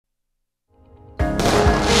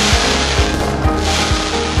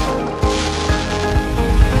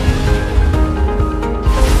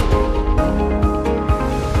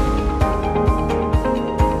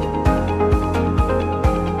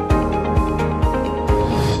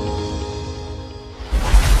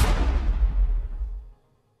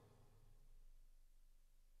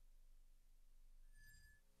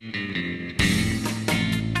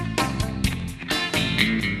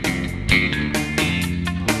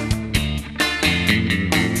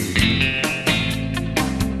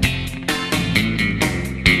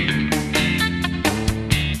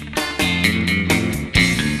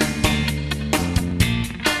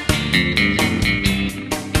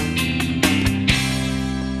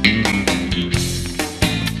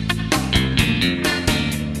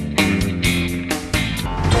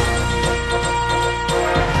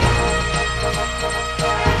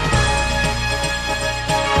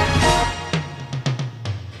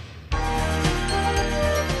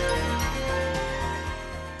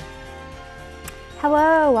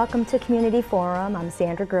Hello, welcome to Community Forum. I'm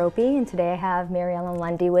Sandra Gropey, and today I have Ellen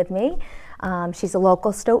Lundy with me. She's a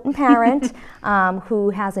local Stoughton parent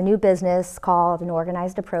who has a new business called An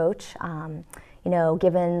Organized Approach. You know,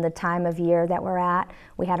 given the time of year that we're at,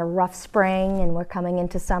 we had a rough spring and we're coming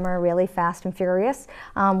into summer really fast and furious.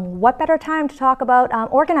 What better time to talk about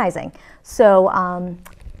organizing? So,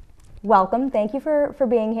 welcome. Thank you for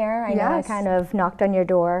being here. I know I kind of knocked on your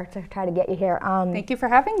door to try to get you here. Thank you for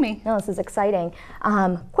having me. No, this is exciting.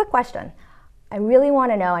 Quick question. I really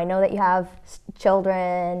want to know, I know that you have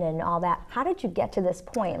children and all that. How did you get to this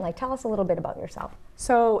point? Like, tell us a little bit about yourself.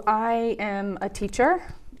 So I am a teacher,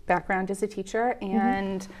 background as a teacher,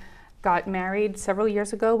 and got married several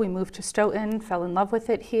years ago. We moved to Stoughton, fell in love with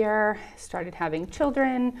it here, started having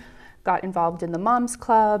children, got involved in the Moms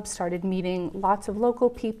Club, started meeting lots of local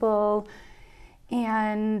people,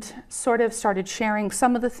 and sort of started sharing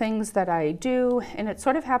some of the things that I do. And it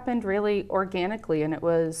sort of happened really organically, and it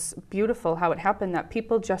was beautiful how it happened, that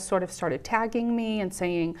people just sort of started tagging me and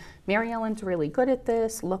saying, Mary Ellen's really good at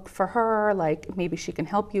this, look for her, like maybe she can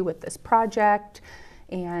help you with this project.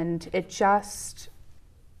 And it just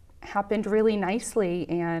happened really nicely,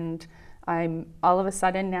 and I'm all of a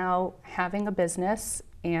sudden now having a business,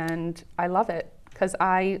 and I love it because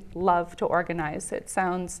I love to organize. It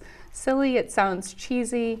sounds silly, it sounds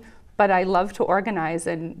cheesy, but I love to organize,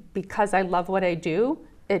 and because I love what I do,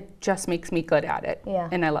 it just makes me good at it. Yeah.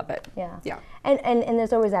 And I love it. Yeah. Yeah. And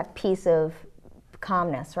there's always that piece of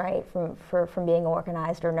calmness, right, from being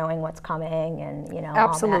organized or knowing what's coming, and you know.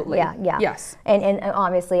 Absolutely. All that. Yeah. Yes. And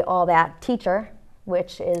obviously all that teacher,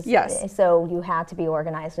 which is, so you had to be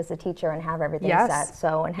organized as a teacher and have everything set,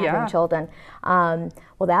 so, and having children.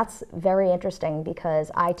 Well, that's very interesting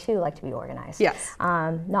because I too like to be organized. Yes.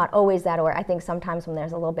 Not always that, or I think sometimes when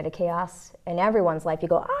there's a little bit of chaos in everyone's life, you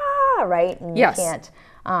go, right, and you can't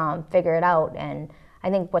figure it out. And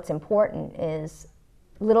I think what's important is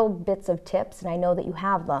little bits of tips, and I know that you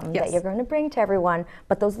have them, that you're going to bring to everyone,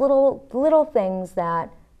 but those little things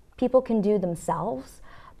that people can do themselves.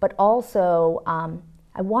 But also,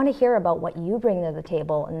 I want to hear about what you bring to the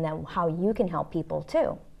table and then how you can help people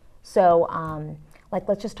too. So, like,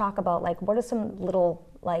 let's just talk about, like, what are some little,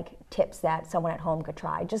 like, tips that someone at home could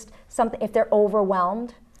try? Just something, if they're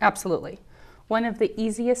overwhelmed. Absolutely. One of the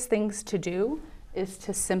easiest things to do is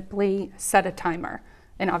to simply set a timer.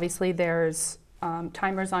 And obviously there's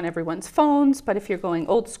timers on everyone's phones, but if you're going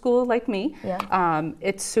old school like me,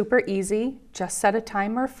 it's super easy. Just set a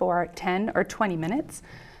timer for 10 or 20 minutes.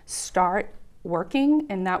 Start working,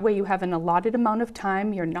 and that way you have an allotted amount of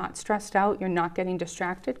time. You're not stressed out, you're not getting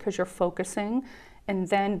distracted because you're focusing. And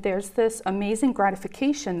then there's this amazing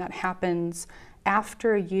gratification that happens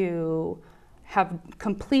after you have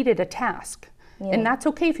completed a task. And that's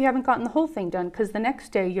okay if you haven't gotten the whole thing done, because the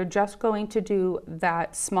next day you're just going to do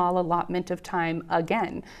that small allotment of time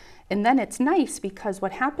again. And then it's nice because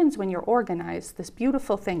what happens when you're organized, this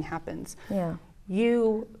beautiful thing happens.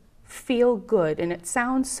 You feel good, and it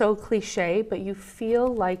sounds so cliche, but you feel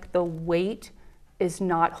like the weight is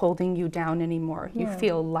not holding you down anymore. You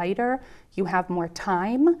feel lighter, you have more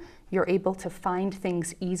time, you're able to find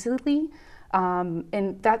things easily.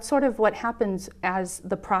 And that's sort of what happens as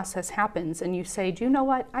the process happens, and you say, do you know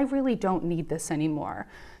what, I really don't need this anymore.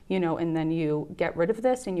 You know, and then you get rid of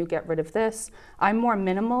this and you get rid of this. I'm more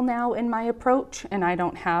minimal now in my approach, and I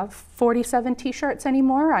don't have 47 t-shirts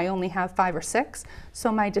anymore. I only have 5 or 6.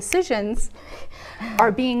 So my decisions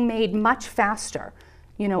are being made much faster.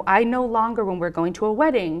 You know, I no longer, when we're going to a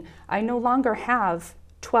wedding, I no longer have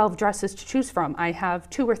 12 dresses to choose from. I have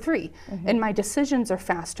 2 or 3, and my decisions are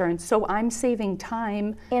faster, and so I'm saving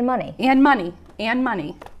time. And money. And money. And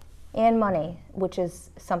money. And money, which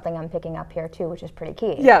is something I'm picking up here too, which is pretty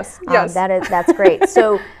key. Yes, yes. That's great.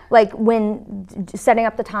 So, like, when setting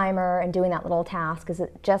up the timer and doing that little task, is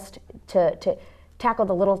it just to tackle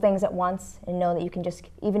the little things at once and know that you can just,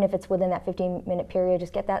 even if it's within that 15-minute period,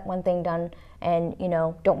 just get that one thing done and, you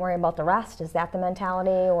know, don't worry about the rest? Is that the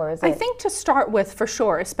mentality, or is it? I think to start with, for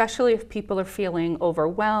sure, especially if people are feeling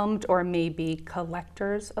overwhelmed or maybe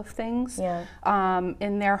collectors of things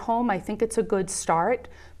in their home, I think it's a good start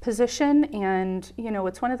position. And, you know,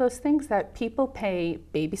 it's one of those things that people pay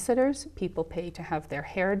babysitters, people pay to have their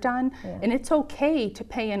hair done, and it's okay to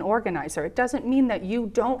pay an organizer. It doesn't mean that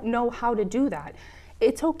you don't know how to do that.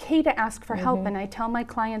 It's okay to ask for help, and I tell my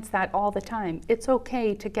clients that all the time. It's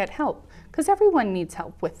okay to get help, because everyone needs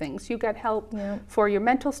help with things. You get help for your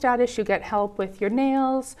mental status, you get help with your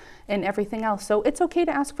nails and everything else. So it's okay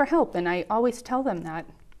to ask for help, and I always tell them that.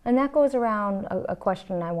 And that goes around a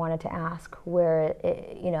question I wanted to ask, where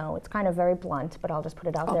it's kind of very blunt, but I'll just put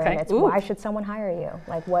it out there. And it's, why should someone hire you?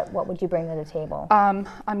 Like, what would you bring to the table?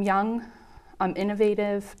 I'm young, I'm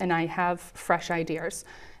innovative, and I have fresh ideas.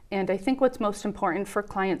 And I think what's most important for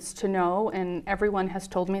clients to know, and everyone has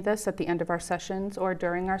told me this at the end of our sessions or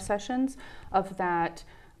during our sessions, of that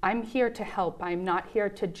I'm here to help. I'm not here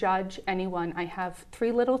to judge anyone. I have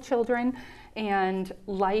 3 little children, and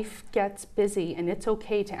life gets busy, and it's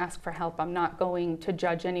okay to ask for help. I'm not going to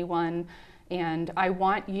judge anyone, and I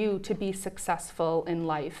want you to be successful in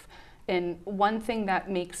life. And one thing that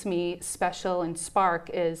makes me special and spark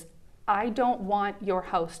is I don't want your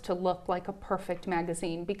house to look like a perfect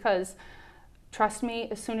magazine, because trust me,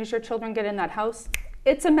 as soon as your children get in that house,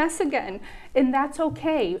 it's a mess again, and that's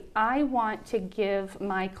okay. I want to give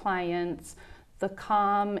my clients the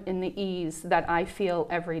calm and the ease that I feel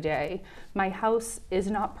every day. My house is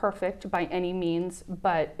not perfect by any means,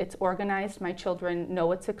 but it's organized. My children know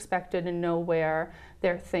what's expected and know where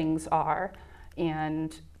their things are.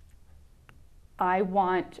 And I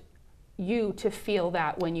want you to feel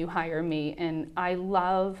that when you hire me. And I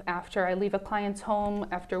love, after I leave a client's home,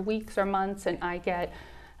 after weeks or months, and I get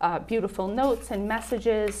beautiful notes and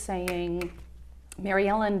messages saying, Mary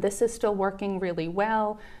Ellen, this is still working really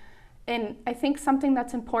well. And I think something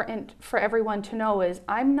that's important for everyone to know is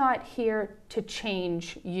I'm not here to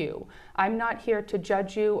change you. I'm not here to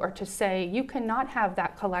judge you or to say you cannot have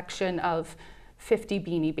that collection of 50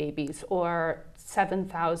 Beanie Babies or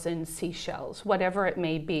 7,000 seashells, whatever it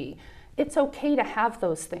may be. It's okay to have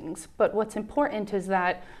those things, but what's important is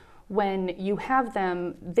that when you have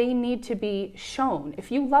them, they need to be shown. If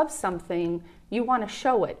you love something, you want to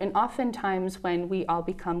show it. And oftentimes when we all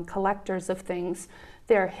become collectors of things,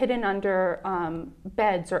 they're hidden under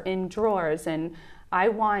beds or in drawers. And I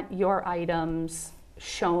want your items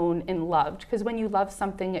shown and loved, because when you love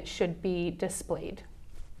something, it should be displayed.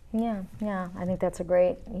 Yeah, I think that's a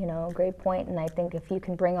great point. And I think if you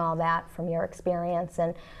can bring all that from your experience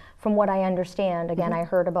and from what I understand, again, I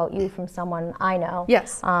heard about you from someone I know.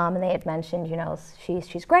 Yes. And they had mentioned,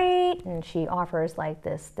 she's great, and she offers like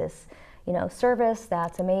this service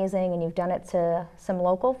that's amazing, and you've done it to some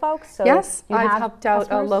local folks. So yes, I've helped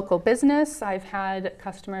out a local business. I've had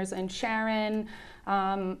customers in Sharon,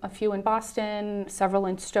 a few in Boston, several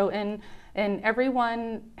in Stoughton, and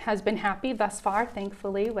everyone has been happy thus far,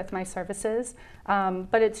 thankfully, with my services.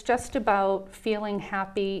 But it's just about feeling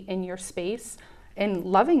happy in your space and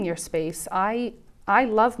loving your space. I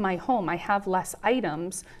love my home. I have less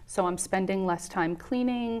items, so I'm spending less time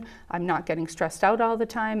cleaning. I'm not getting stressed out all the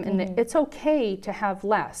time, and it's okay to have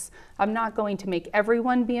less. I'm not going to make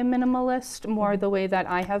everyone be a minimalist, more the way that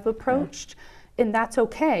I have approached, and that's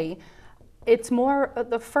okay. It's more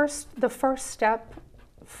the first step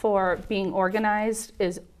for being organized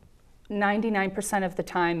is 99% of the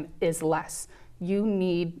time is less. You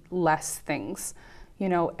need less things.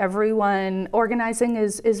 Everyone, organizing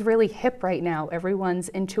is really hip right now. Everyone's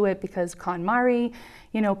into it because KonMari,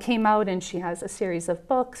 came out, and she has a series of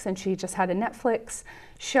books, and she just had a Netflix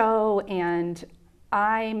show, and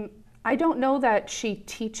I don't know that she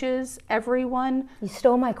teaches everyone. You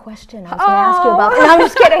stole my question. I was going to ask you about that. No, I'm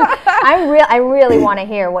just kidding. I really want to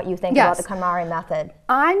hear what you think about the KonMari method.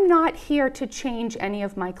 I'm not here to change any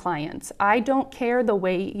of my clients. I don't care the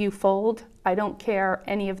way you fold. I don't care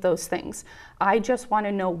any of those things. I just want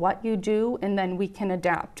to know what you do, and then we can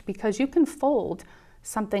adapt, because you can fold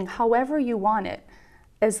something however you want it,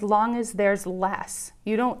 as long as there's less.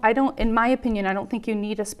 In my opinion, I don't think you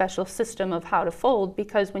need a special system of how to fold,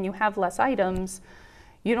 because when you have less items,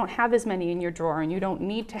 you don't have as many in your drawer, and you don't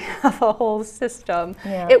need to have a whole system.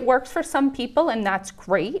 Yeah. It works for some people, and that's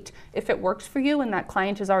great. If it works for you and that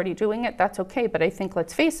client is already doing it, that's okay. But I think,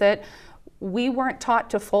 let's face it, we weren't taught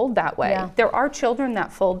to fold that way. Yeah. There are children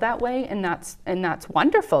that fold that way, and that's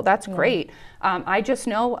wonderful. That's great. I just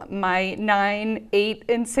know my 9, 8,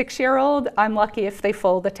 and 6-year-old, I'm lucky if they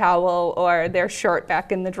fold a towel or their shirt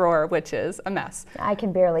back in the drawer, which is a mess. I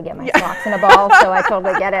can barely get my socks in a ball, so I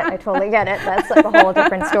totally get it. That's like a whole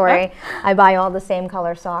different story. I buy all the same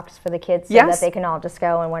color socks for the kids so that they can all just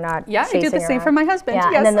go, and we're not chasing I do the same for my husband.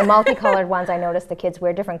 Yeah, and then the multicolored ones, I noticed the kids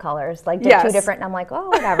wear different colors, like they're 2 different, and I'm like, oh,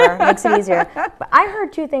 whatever, makes it easier. But I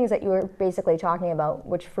heard 2 things that you were basically talking about,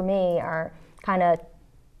 which for me are kind of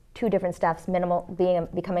 2 different steps: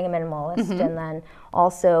 becoming a minimalist, and then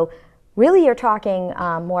also, really, you're talking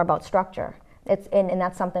more about structure. And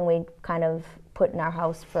that's something we kind of put in our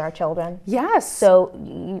house for our children. Yes. So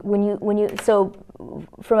so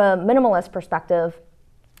from a minimalist perspective,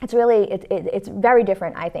 it's really it's very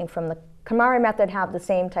different, I think, from the KonMari method. Have the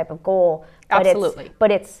same type of goal. Absolutely.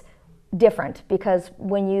 But it's different, because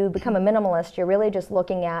when you become a minimalist, you're really just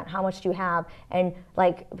looking at how much do you have, and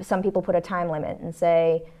like some people put a time limit and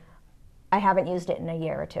say, I haven't used it in a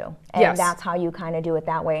year or two, and that's how you kind of do it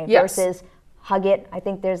that way versus hug it. I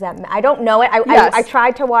think there's that. I don't know it. I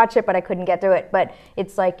tried to watch it, but I couldn't get through it. But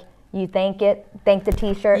it's like you thank the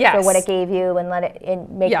T-shirt for what it gave you, and let it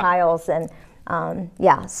make piles, and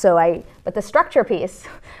but the structure piece,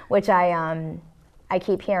 which I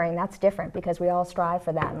keep hearing, that's different, because we all strive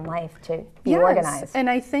for that in life, to be organized. And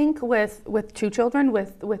I think with 2 children,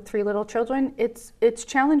 with 3 little children, it's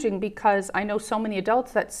challenging, because I know so many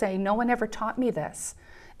adults that say, no one ever taught me this.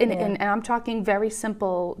 And I'm talking very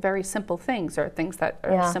simple things, or things that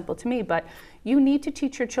are simple to me, but you need to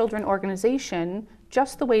teach your children organization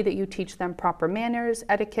just the way that you teach them proper manners,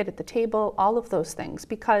 etiquette at the table, all of those things,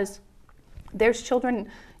 because there's children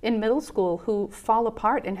in middle school who fall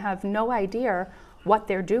apart and have no idea what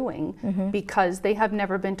they're doing because they have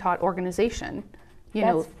never been taught organization.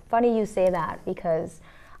 That's funny you say that, because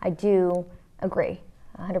I do agree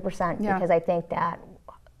 100%, because I think that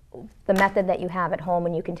the method that you have at home,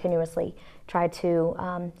 and you continuously try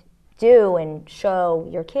to do and show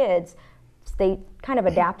your kids, they kind of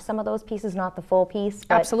adapt some of those pieces, not the full piece,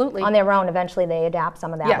 but absolutely, on their own, eventually they adapt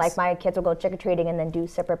some of that. Like my kids will go trick-or-treating and then do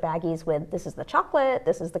separate baggies with, this is the chocolate,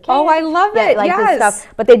 this is the cake. Oh, I love it, like this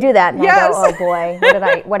stuff. But they do that, and I go, oh boy,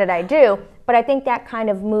 what did I do? But I think that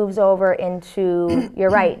kind of moves over into,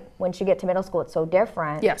 you're right, once you get to middle school, it's so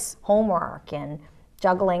different. Homework and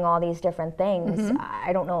juggling all these different things.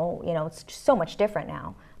 I don't know, it's just so much different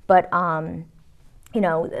now. But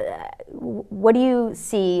what do you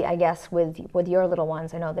see, I guess, with your little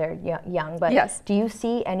ones? I know they're young, but do you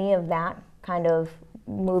see any of that kind of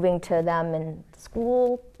moving to them in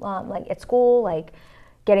school, like at school, like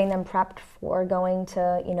getting them prepped for going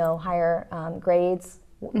to, higher grades?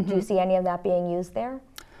 Do you see any of that being used there?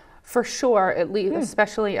 For sure, at least,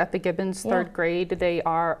 especially at the Gibbons 3rd grade, they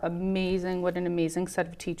are amazing. What an amazing set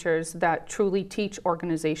of teachers that truly teach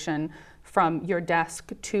organization, from your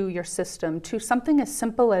desk to your system to something as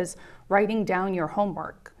simple as writing down your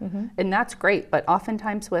homework. And that's great, but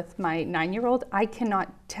oftentimes with my 9-year-old, I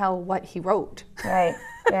cannot tell what he wrote. Right.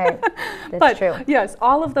 That's true. Yes,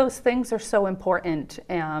 all of those things are so important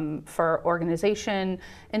for organization,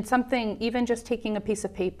 and something, even just taking a piece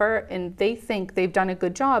of paper, and they think they've done a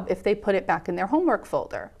good job if they put it back in their homework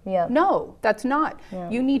folder. No, that's not.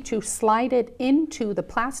 You need to slide it into the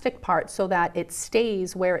plastic part so that it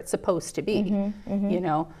stays where it's supposed to be.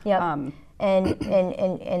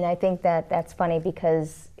 And I think that's funny,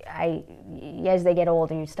 because as they get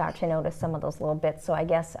older, you start to notice some of those little bits. So I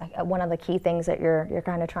guess one of the key things that you're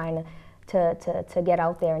kind of trying to get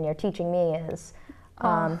out there, and you're teaching me, is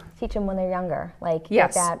teach them when they're younger. Like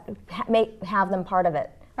get that, have them part of it.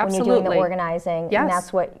 When you're doing the organizing, and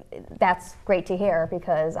that's great to hear,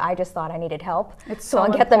 because I just thought I needed help. So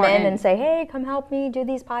I'll get them in and say, hey, come help me do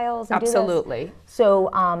these piles and do this. So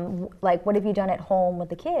like, what have you done at home with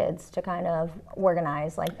the kids to kind of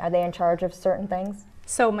organize? Like, are they in charge of certain things?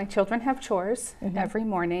 So my children have chores every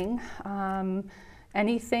morning.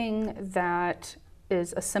 Anything that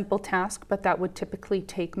is a simple task, but that would typically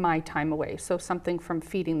take my time away. So something from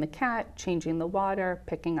feeding the cat, changing the water,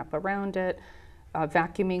 picking up around it,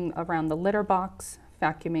 vacuuming around the litter box,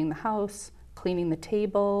 vacuuming the house, cleaning the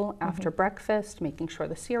table after breakfast, making sure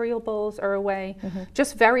the cereal bowls are away.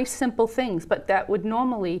 Just very simple things, but that would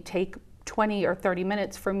normally take 20 or 30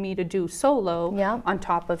 minutes for me to do solo, on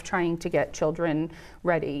top of trying to get children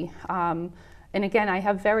ready. And again, I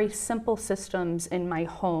have very simple systems in my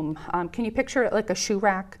home. Can you picture it like a shoe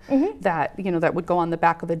rack that that would go on the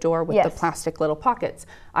back of the door with the plastic little pockets?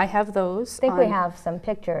 I have those. I think we have some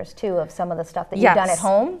pictures too of some of the stuff that you've done at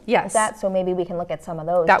home. Yes. So maybe we can look at some of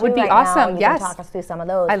those. That would be awesome. You can talk us through some of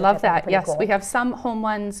those. I love that. Yes, cool. We have some home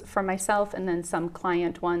ones for myself, and then some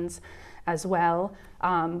client ones as well.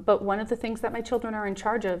 But one of the things that my children are in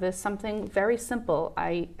charge of is something very simple.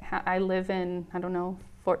 I live in,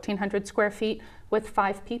 1,400 square feet with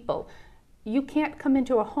 5 people. You can't come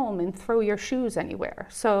into a home and throw your shoes anywhere.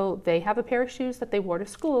 So they have a pair of shoes that they wore to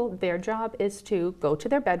school. Their job is to go to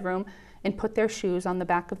their bedroom and put their shoes on the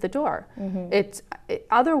back of the door.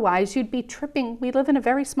 Otherwise, you'd be tripping. We live in a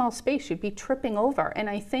very small space. You'd be tripping over. And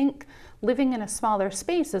I think living in a smaller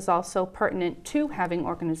space is also pertinent to having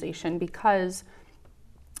organization, because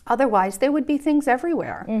otherwise there would be things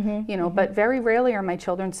everywhere. But very rarely are my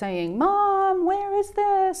children saying, Mom, where where is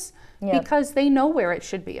this? Yep. Because they know where it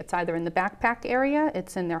should be. It's either in the backpack area,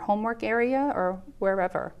 it's in their homework area, or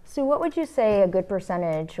wherever. So what would you say a good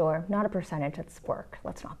percentage, or not a percentage, it's work,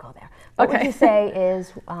 let's not go there. What would you say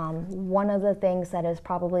is one of the things that is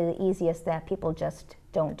probably the easiest that people just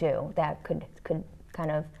don't do, that could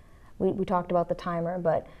kind of, we talked about the timer,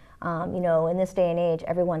 but you know, in this day and age,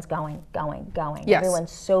 everyone's going. Yes.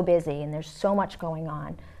 Everyone's so busy and there's so much going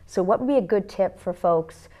on. So what would be a good tip for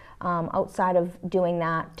folks outside of doing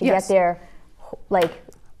that to get their like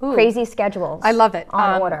crazy schedules? I love it.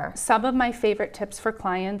 On order. Some of my favorite tips for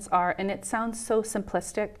clients are, and it sounds so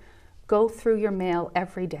simplistic, go through your mail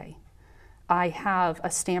every day. I have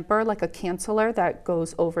a stamper, like a canceller, that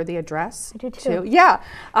goes over the address. I do too. Yeah.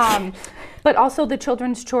 But also the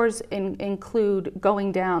children's chores include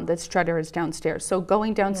going down. The shredder is downstairs. So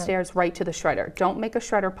going downstairs right to the shredder. Don't make a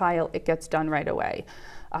shredder pile. It gets done right away.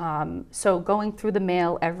 So going through the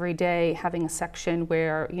mail every day, having a section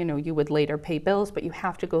where, you know, you would later pay bills, but you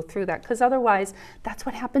have to go through that, because otherwise that's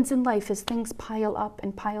what happens in life, is things pile up,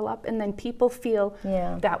 and then people feel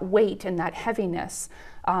that weight and that heaviness.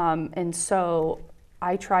 And so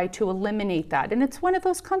I try to eliminate that. And it's one of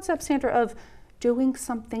those concepts, Sandra, of doing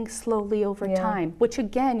something slowly over time, which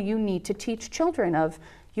again, you need to teach children of.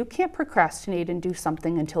 You can't procrastinate and do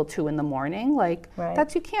something until 2 in the morning. Like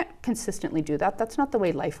you can't consistently do that. That's not the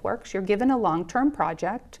way life works. You're given a long-term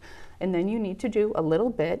project, and then you need to do a little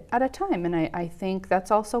bit at a time. And I think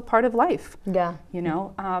that's also part of life. Yeah. You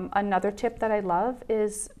know, another tip that I love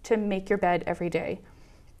is to make your bed every day.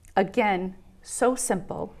 Again, so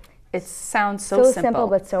simple. It sounds so simple,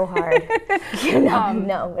 but so hard.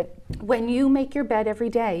 But when you make your bed every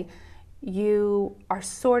day, you are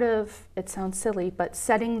sort of, it sounds silly, but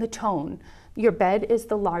setting the tone. Your bed is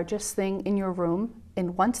the largest thing in your room,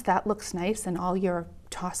 and once that looks nice and all your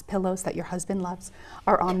toss pillows that your husband loves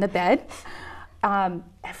are on the bed,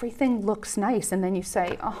 everything looks nice. And then you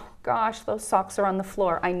say, oh gosh, those socks are on the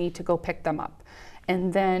floor. I need to go pick them up.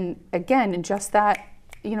 And then again, in just that,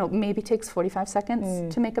 you know, maybe takes 45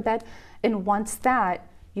 seconds to make a bed. And once that,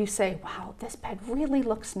 you say, wow, this bed really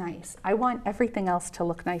looks nice. I want everything else to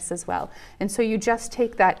look nice as well. And so you just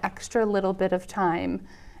take that extra little bit of time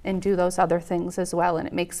and do those other things as well, and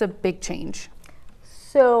it makes a big change.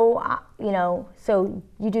 So, you know, so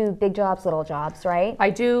you do big jobs, little jobs, right? I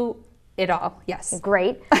do it all, yes.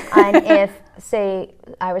 Great. And if, say,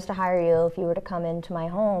 I was to hire you, if you were to come into my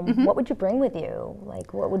home, what would you bring with you?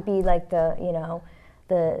 Like, what would be like the, you know,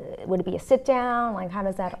 would it be a sit down? Like, how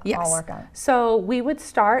does that all work out? So we would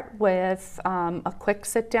start with a quick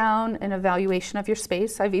sit down and evaluation of your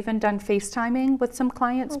space. I've even done FaceTiming with some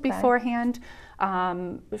clients beforehand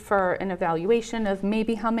for an evaluation of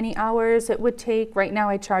maybe how many hours it would take. Right now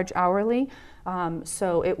I charge hourly.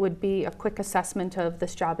 So it would be a quick assessment of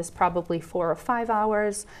this job is probably 4 or 5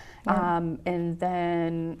 hours. And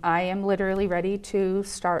then I am literally ready to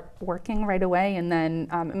start working right away, and then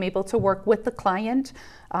I'm able to work with the client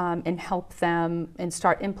and help them and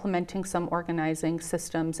start implementing some organizing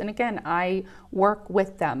systems. And again, I work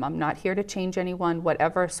with them. I'm not here to change anyone.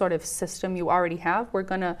 Whatever sort of system you already have, we're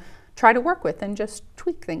going to try to work with and just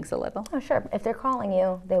tweak things a little. Oh, sure. If they're calling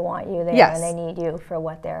you, they want you there, and they need you for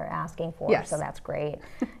what they're asking for. So that's great.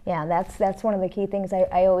 Yeah, that's one of the key things.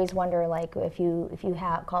 I always wonder, like, if you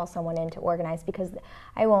call someone in to organize, because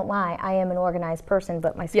I won't lie, I am an organized person,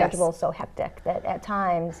 but my schedule is so hectic that at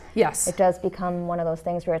times it does become one of those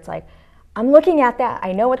things where it's like, I'm looking at that,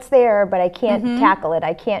 I know it's there, but I can't tackle it,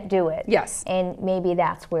 I can't do it. And maybe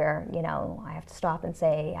that's where, you know, I have to stop and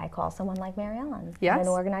say, I call someone like Mary Ellen, an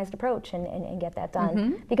organized approach, and get that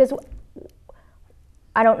done. Because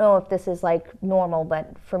I don't know if this is like normal,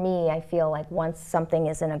 but for me, I feel like once something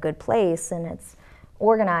is in a good place and it's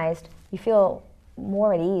organized, you feel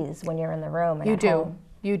more at ease when you're in the room and at home.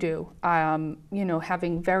 You do. You know,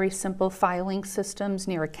 having very simple filing systems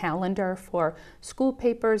near a calendar for school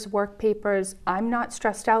papers, work papers. I'm not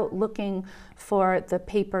stressed out looking for the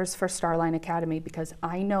papers for Starline Academy because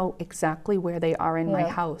I know exactly where they are in my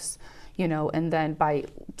house. You know, and then by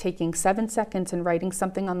taking 7 seconds and writing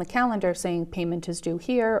something on the calendar saying payment is due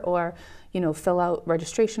here, or, you know, fill out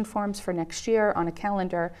registration forms for next year on a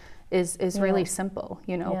calendar is really simple,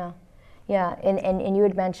 you know. Yeah, and you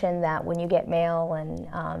had mentioned that when you get mail and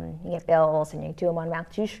you get bills and you do them on mail,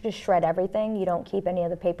 do you just shred everything? You don't keep any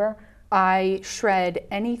of the paper? I shred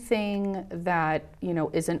anything that, you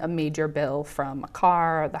know, isn't a major bill from a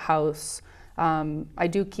car, the house. I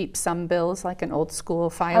do keep some bills, like an old school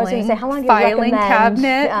filing, I was going to say, how long do you recommend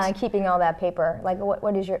cabinet. Keeping all that paper? Like,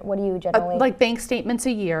 what do you generally? Like bank statements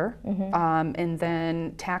a year, and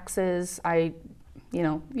then taxes. You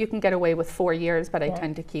know, you can get away with 4 years, but I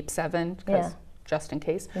tend to keep 7 because just in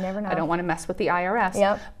case. You never know. I don't want to mess with the IRS.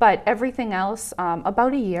 Yep. But everything else,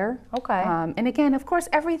 about a year. Okay. And again, of course,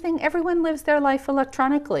 everyone lives their life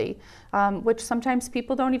electronically, which sometimes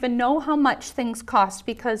people don't even know how much things cost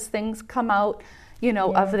because things come out, you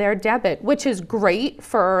know, of their debit, which is great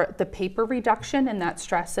for the paper reduction and that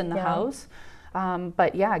stress in the house.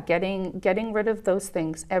 But yeah, getting rid of those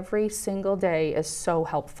things every single day is so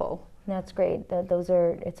helpful. That's great.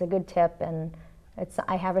 It's a good tip, and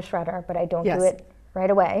I have a shredder, but I don't do it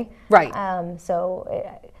right away. Right.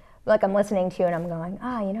 Like I'm listening to you and I'm going,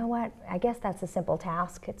 you know what? I guess that's a simple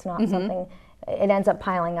task. It's not something. It ends up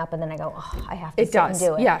piling up, and then I go, I have to sit and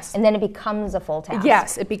do it. Yes. And then it becomes a full task.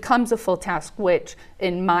 Yes, it becomes a full task, which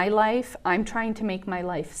in my life, I'm trying to make my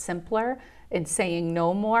life simpler and saying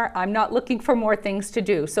no more. I'm not looking for more things to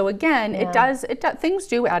do. So again, things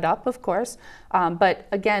do add up, of course. But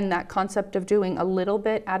again, that concept of doing a little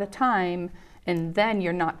bit at a time, and then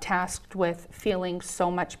you're not tasked with feeling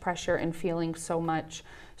so much pressure and feeling so much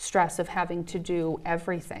stress of having to do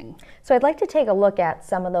everything. So I'd like to take a look at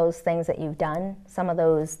some of those things that you've done, some of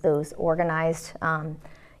those organized,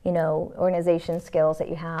 organization skills that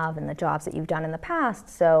you have and the jobs that you've done in the past.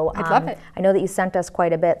 So I'd love it. I know that you sent us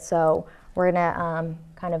quite a bit, so we're gonna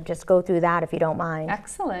kind of just go through that if you don't mind.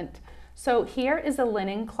 Excellent. So here is a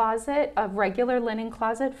linen closet, a regular linen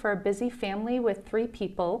closet for a busy family with 3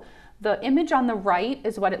 people. The image on the right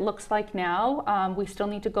is what it looks like now. We still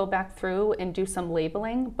need to go back through and do some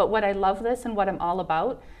labeling, but what I love this and what I'm all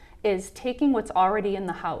about is taking what's already in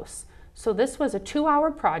the house. So this was a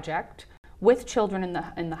 2-hour project with children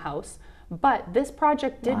in the house, but this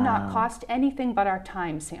project did not cost anything but our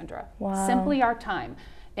time, Sandra. Simply our time.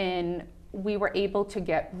 And we were able to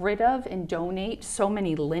get rid of and donate so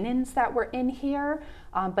many linens that were in here,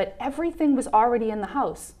 but everything was already in the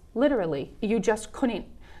house, literally. You just couldn't.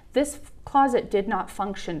 This closet did not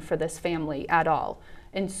function for this family at all.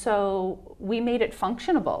 And so we made it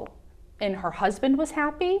functionable. And her husband was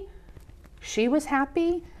happy, she was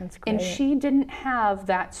happy, and she didn't have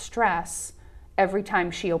that stress every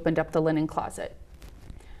time she opened up the linen closet.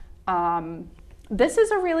 This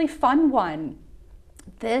is a really fun one.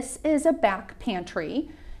 This is a back pantry,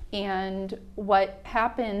 and what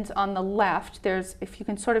happens on the left, if you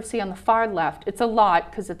can sort of see on the far left, it's a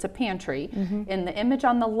lot because it's a pantry, and the image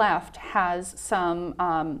on the left has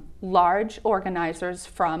some large organizers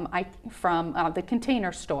from the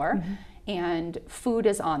Container Store, and food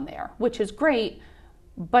is on there, which is great,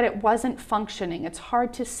 but it wasn't functioning. It's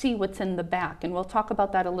hard to see what's in the back, and we'll talk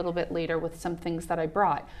about that a little bit later with some things that I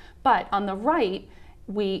brought. But on the right,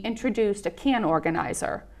 we introduced a can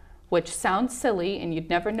organizer, which sounds silly, and you'd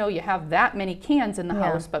never know you have that many cans in the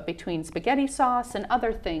house, but between spaghetti sauce and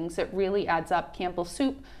other things, it really adds up. Campbell's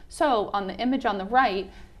soup. So on the image on the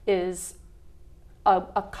right is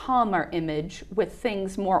a calmer image with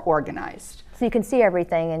things more organized. So you can see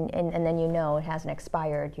everything, and then you know it hasn't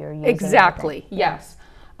expired. You're using exactly, everything. Yes.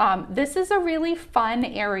 This is a really fun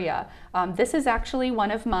area. This is actually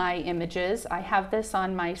one of my images. I have this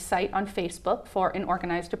on my site on Facebook for an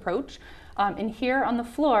organized approach. And here on the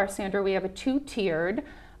floor, Sandra, we have a 2-tiered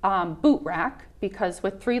boot rack, because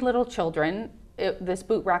with 3 little children, this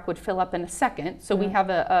boot rack would fill up in a second. So we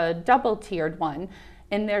have a double-tiered one,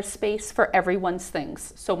 and there's space for everyone's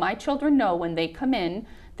things. So my children know when they come in,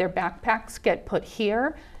 their backpacks get put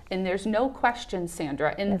here, and there's no question,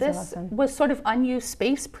 Sandra. And this was sort of unused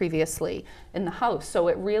space previously in the house, so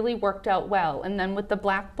it really worked out well. And then with the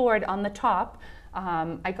blackboard on the top,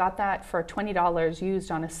 I got that for $20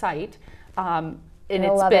 used on a site. And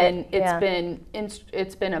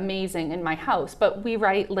it's been amazing in my house. But we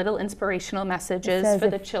write little inspirational messages for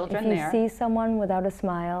the children there. If you see someone without a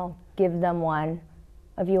smile, give them one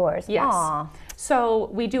of yours. Yes. Aww. So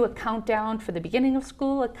we do a countdown for the beginning of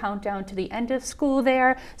school, a countdown to the end of school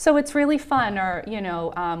there. So it's really fun. Or,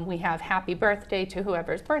 we have happy birthday to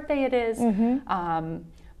whoever's birthday it is.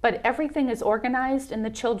 But everything is organized, and the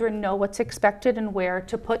children know what's expected and where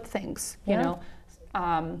to put things, you know.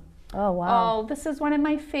 Oh, wow. Oh, this is one of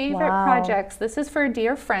my favorite projects. This is for a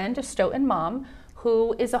dear friend, a Stoughton mom,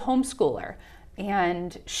 who is a homeschooler.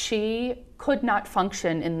 And she could not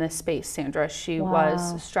function in this space, Sandra. She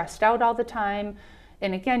was stressed out all the time.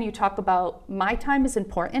 And again, you talk about my time is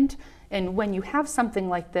important. And when you have something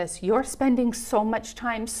like this, you're spending so much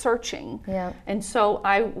time searching. Yeah. And so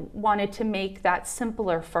I wanted to make that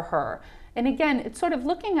simpler for her. And again, it's sort of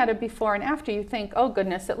looking at it before and after, you think, oh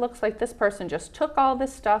goodness, it looks like this person just took all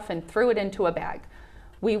this stuff and threw it into a bag.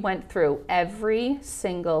 We went through every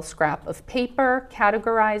single scrap of paper,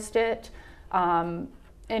 categorized it,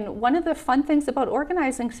 And one of the fun things about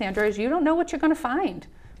organizing, Sandra, is you don't know what you're going to find.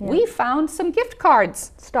 We found some gift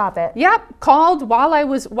cards. Stop it. Yep, called while I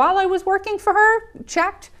was working for her,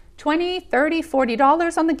 checked $20, $30,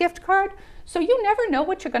 $40 on the gift card. So you never know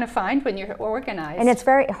what you're going to find when you're organized. And it's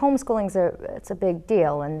homeschooling's it's a big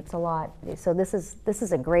deal, and it's a lot. So this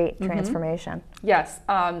is a great transformation. Yes,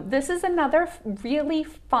 this is another really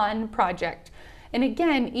fun project. And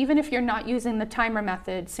again, even if you're not using the timer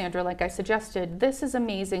method, Sandra, like I suggested, this is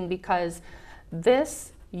amazing because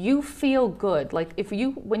you feel good. Like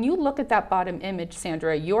when you look at that bottom image,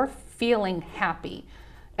 Sandra, you're feeling happy.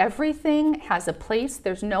 Everything has a place.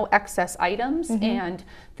 There's no excess items, and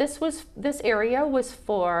this area was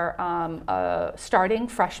for starting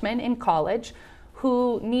freshmen in college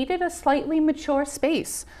who needed a slightly mature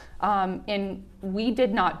space. And we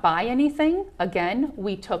did not buy anything. Again,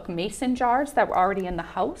 we took mason jars that were already in the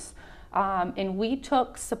house, and we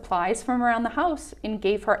took supplies from around the house and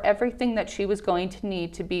gave her everything that she was going to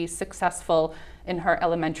need to be successful in her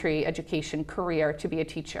elementary education career to be a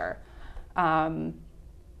teacher.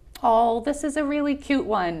 Oh, this is a really cute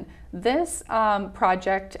one. This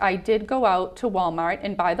project, I did go out to Walmart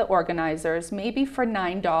and buy the organizers, maybe for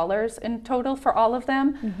 $9 in total for all of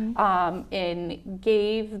them, and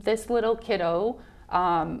gave this little kiddo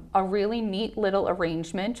a really neat little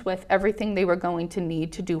arrangement with everything they were going to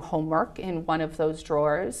need to do homework in one of those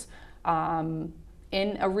drawers,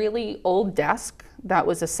 in a really old desk that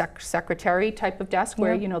was a secretary type of desk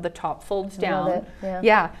where, you know, the top folds down.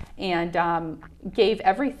 And gave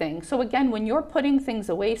everything. So again, when you're putting things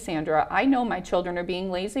away, Sandra, I know my children are being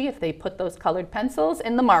lazy if they put those colored pencils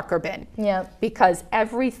in the marker bin. Because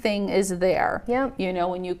everything is there. You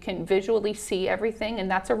know, and you can visually see everything, and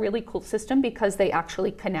that's a really cool system because they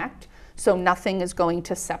actually connect. So nothing is going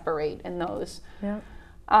to separate in those.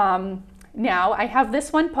 Now, I have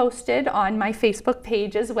this one posted on my Facebook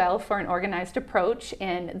page as well for an organized approach,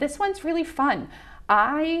 and this one's really fun.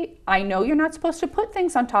 I know you're not supposed to put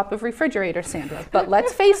things on top of refrigerators, Sandra, but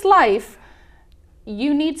let's face life,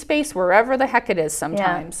 you need space wherever the heck it is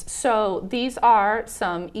sometimes. So these are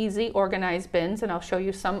some easy organized bins, and I'll show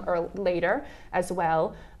you some later as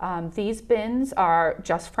well. These bins are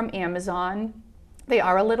just from Amazon. They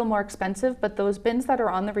are a little more expensive, but those bins that are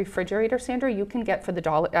on the refrigerator, Sandra, you can get for the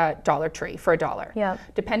Dollar Tree for $1,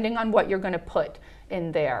 depending on what you're going to put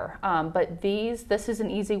in there. But this is an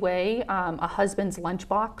easy way. A husband's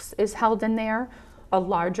lunchbox is held in there, a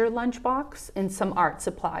larger lunchbox, and some art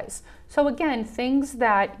supplies. So again, things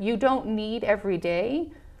that you don't need every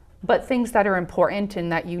day, but things that are important and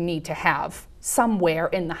that you need to have somewhere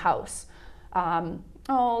in the house.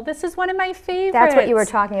 Oh, this is one of my favorites. That's what you were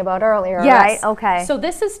talking about earlier, right? Okay. So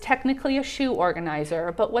this is technically a shoe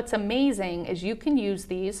organizer, but what's amazing is you can use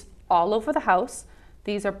these all over the house.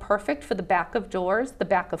 These are perfect for the back of doors, the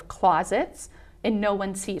back of closets, and no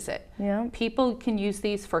one sees it. People can use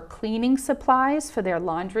these for cleaning supplies for their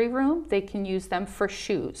laundry room. They can use them for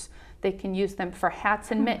shoes. They can use them for hats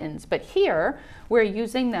and mittens. But here, we're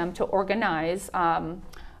using them to organize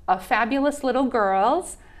a fabulous little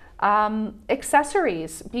girl's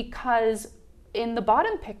accessories, because in the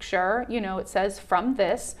bottom picture, you know, it says from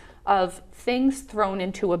this of things thrown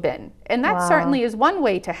into a bin. And that certainly is one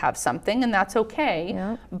way to have something, and that's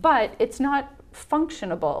okay, but it's not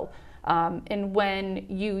functionable. And when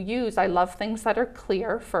you use, I love things that are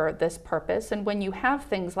clear for this purpose, and when you have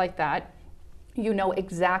things like that, you know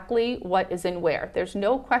exactly what is in where. There's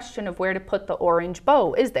no question of where to put the orange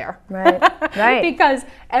bow, is there? Right. Because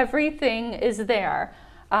everything is there.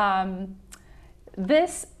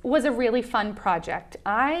 This was a really fun project.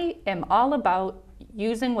 I am all about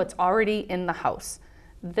using what's already in the house.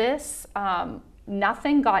 This,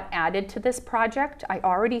 nothing got added to this project. I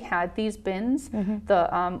already had these bins.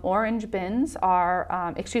 The orange bins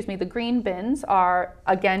are, the green bins are,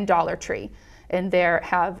 again, Dollar Tree. And they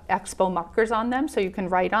have expo markers on them, so you can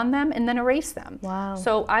write on them and then erase them.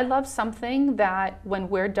 So I love something that when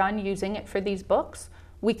we're done using it for these books,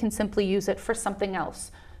 we can simply use it for something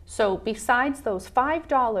else. So besides those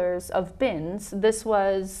 $5 of bins, this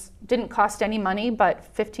didn't cost any money, but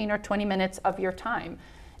 15 or 20 minutes of your time.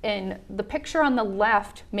 And the picture on the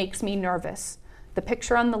left makes me nervous. The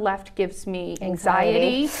picture on the left gives me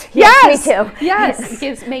anxiety. Yes, me too.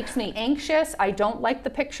 Yes, makes me anxious. I don't like the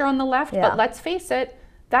picture on the left, but let's face it,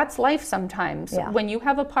 that's life sometimes. When you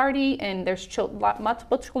have a party and there's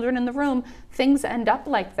multiple children in the room, things end up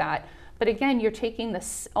like that. But again, you're taking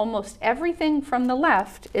this, almost everything from the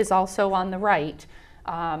left is also on the right.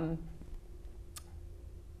 And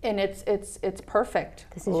it's perfect.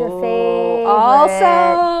 This is your favorite.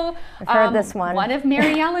 Also, I've heard this one. One of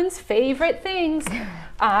Mary Ellen's favorite things.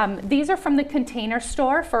 These are from the Container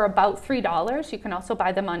Store for about $3. You can also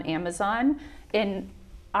buy them on Amazon. And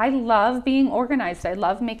I love being organized. I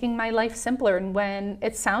love making my life simpler. And when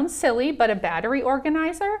it sounds silly, but a battery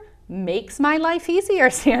organizer makes my life easier,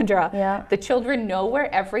 Sandra. Yeah. The children know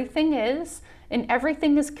where everything is, and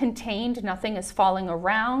everything is contained. Nothing is falling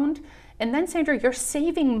around. And then, Sandra, you're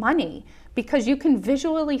saving money because you can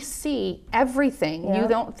visually see everything. Yeah. You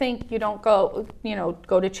don't go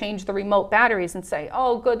to change the remote batteries and say,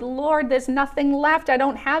 oh, good Lord, there's nothing left. I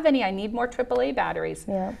don't have any. I need more AAA batteries.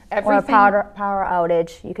 Yeah. Everything. Or a power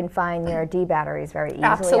outage, you can find your D batteries very easily.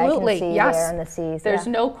 Absolutely. I can see yes. there in the C's. There's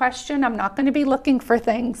no question. I'm not going to be looking for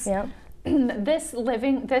things. Yep. This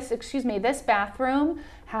bathroom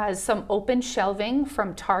has some open shelving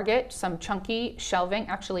from Target, some chunky shelving.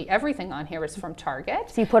 Actually, everything on here is from Target.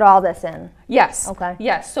 So you put all this in? Yes. Okay.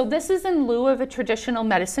 Yes. So this is in lieu of a traditional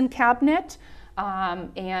medicine cabinet,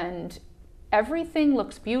 and everything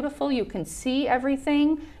looks beautiful. You can see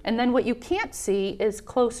everything, and then what you can't see is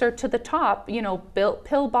closer to the top.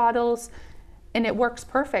 Pill bottles, and it works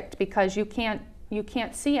perfect because you can't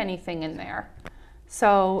see anything in there.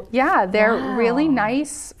 So yeah, they're really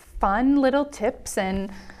nice, fun little tips, and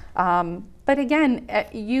but again,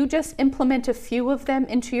 you just implement a few of them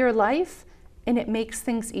into your life, and it makes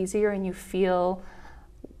things easier, and you feel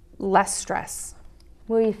less stress.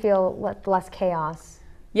 Will you feel less chaos?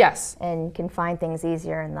 Yes. And can find things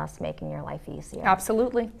easier, and thus making your life easier.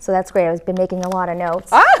 Absolutely. So that's great. I've been making a lot of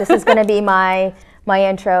notes. Ah! This is going to be my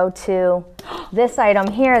intro to this item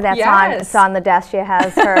here that's Yes. on the desk. She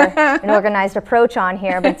has an organized approach on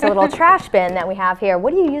here, but it's a little trash bin that we have here.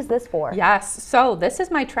 What do you use this for? Yes. So this is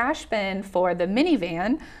my trash bin for the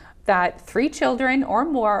minivan that 3 children or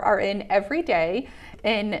more are in every day.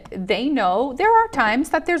 And they know there are times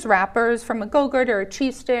that there's wrappers from a Go-Gurt or a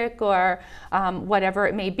cheese stick or whatever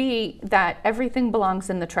it may be, that everything belongs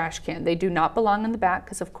in the trash can. They do not belong in the back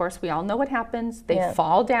because, of course, we all know what happens. They Yep.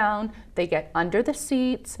 fall down, they get under the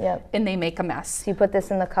seats, Yep. and they make a mess. So you put this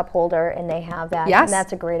in the cup holder, and they have that. Yes. And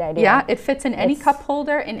that's a great idea. Yeah, it fits in any It's- cup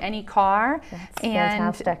holder, in any car. That's and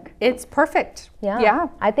fantastic. It's perfect. Yeah. Yeah.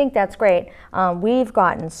 I think that's great. We've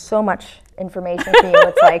gotten so much information from you.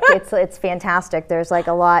 It's like it's fantastic. There's like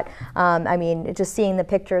a lot. I mean, just seeing the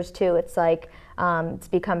pictures too. It's like it's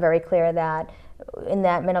become very clear that in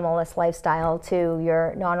that minimalist lifestyle too,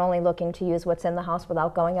 you're not only looking to use what's in the house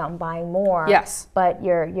without going out and buying more. Yes. But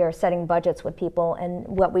you're setting budgets with people. And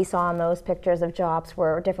what we saw in those pictures of jobs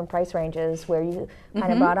were different price ranges. Where you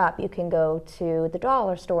kind of brought up, you can go to the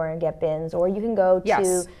dollar store and get bins, or you can go to.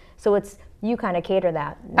 Yes. So it's. You kind of cater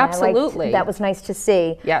that. And Absolutely. that was nice to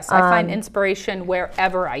see. Yes, I find inspiration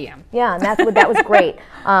wherever I am. Yeah, and that was great.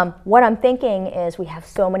 What I'm thinking is we have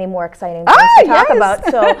so many more exciting things to talk yes. about.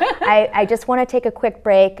 So I just want to take a quick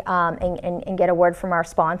break and get a word from our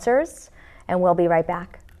sponsors, and we'll be right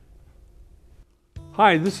back.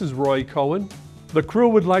 Hi, this is Roy Cohen. The crew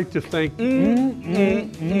would like to thank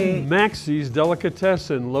Maxie's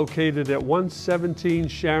Delicatessen, located at 117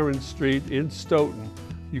 Sharon Street in Stoughton.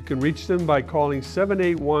 You can reach them by calling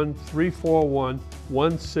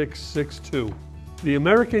 781-341-1662. The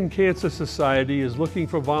American Cancer Society is looking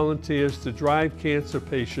for volunteers to drive cancer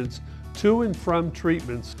patients to and from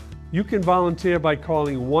treatments. You can volunteer by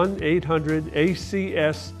calling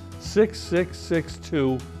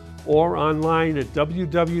 1-800-ACS-6662 or online at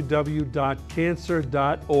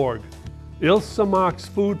www.cancer.org. Ilse Mark's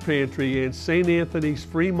Food Pantry and St. Anthony's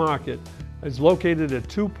Free Market is located at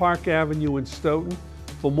 2 Park Avenue in Stoughton.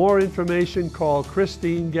 For more information, call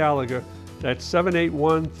Christine Gallagher at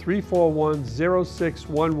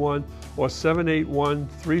 781-341-0611 or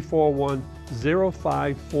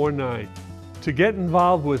 781-341-0549. To get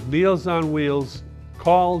involved with Meals on Wheels,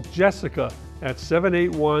 call Jessica at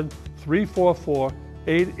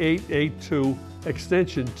 781-344-8882,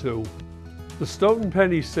 extension 2. The Stoughton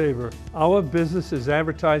Penny Saver. Our business is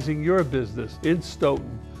advertising your business in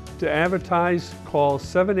Stoughton. To advertise, call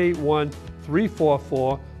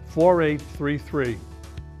 781-344-4833.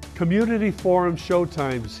 Community Forum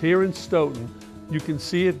showtimes here in Stoughton. You can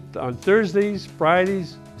see it on Thursdays,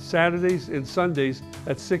 Fridays, Saturdays, and Sundays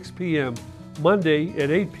at 6 p.m., Monday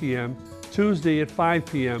at 8 p.m., Tuesday at 5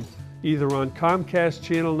 p.m., either on Comcast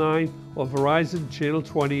Channel 9 or Verizon Channel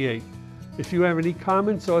 28. If you have any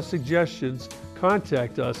comments or suggestions,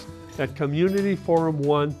 contact us at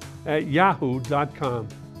communityforum1@yahoo.com.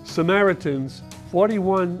 Samaritans,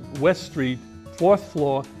 41 West Street, 4th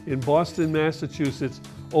floor in Boston, Massachusetts,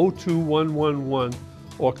 02111,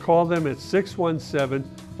 or call them at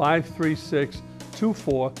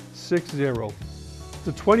 617-536-2460.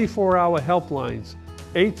 The 24-hour helplines,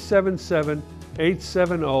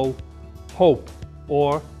 877-870-HOPE,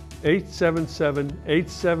 or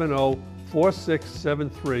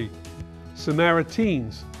 877-870-4673.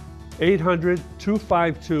 Samaritans,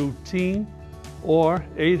 800-252-TEEN or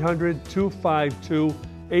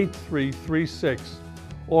 800-252-8336,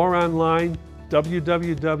 or online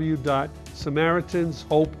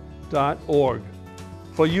www.samaritans.hope.org.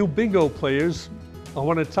 For you bingo players, I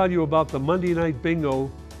want to tell you about the Monday night bingo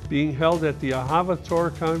being held at the Ahava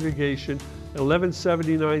Torah Congregation,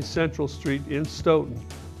 1179 Central Street in Stoughton.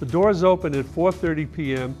 The doors open at 4:30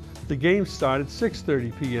 p.m. The games start at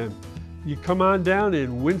 6:30 p.m. You come on down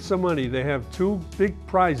and win some money. They have two big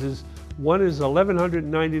prizes. One is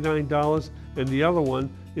 $1,199 and the other one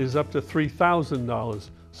is up to $3,000.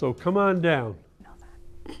 So come on down.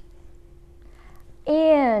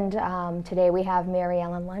 And today we have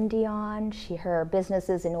Ellen Lundy on. Her business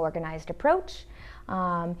is An Organized Approach.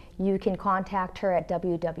 You can contact her at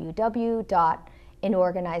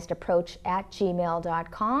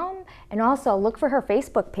www.anorganizedapproach@gmail.com, and also look for her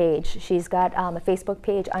Facebook page. She's got a Facebook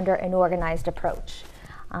page under An Organized Approach.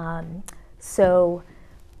 So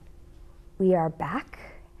we are back.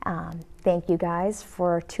 Thank you guys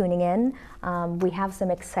for tuning in. We have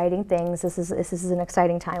some exciting things. This is an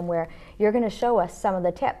exciting time where you're going to show us some of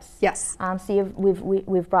the tips. Yes. So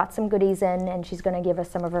we've brought some goodies in, and she's going to give us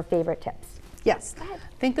some of her favorite tips. Yes.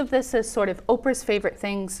 Think of this as sort of Oprah's favorite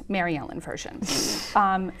things, Mary Ellen version.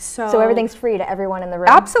 So everything's free to everyone in the room?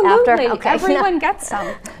 Absolutely. After? Okay. Everyone gets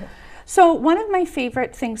some. So one of my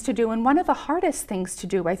favorite things to do, and one of the hardest things to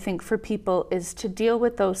do, I think, for people is to deal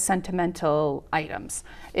with those sentimental items.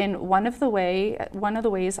 And one of the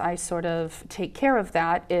ways I sort of take care of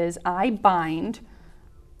that is I bind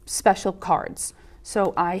special cards.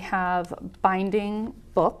 So I have binding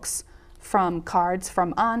books from cards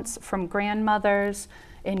from aunts, from grandmothers,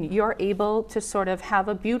 and you're able to sort of have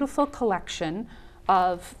a beautiful collection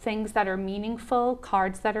of things that are meaningful,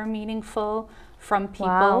 cards that are meaningful from people.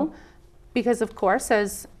 Wow. Because of course,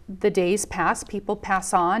 as the days pass, people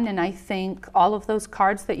pass on, and I think all of those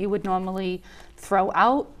cards that you would normally throw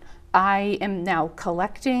out, I am now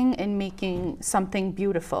collecting and making something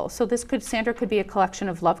beautiful. So Sandra could be a collection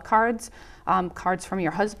of love cards, cards from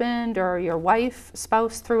your husband or your wife,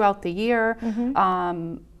 spouse throughout the year,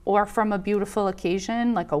 or from a beautiful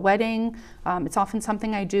occasion like a wedding. It's often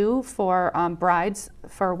something I do for brides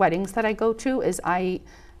for weddings that I go to, is I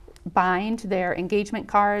bind their engagement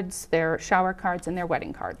cards, their shower cards, and their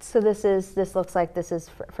wedding cards. So this looks like this is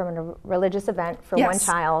from a religious event for one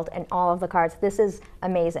child, and all of the cards. This is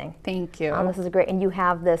amazing. Thank you. This is great, and you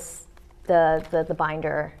have this the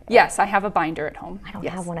binder. Yes, I have a binder at home. I don't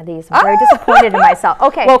have one of these. I'm very disappointed in myself.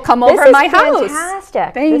 Okay, well, come over to my house.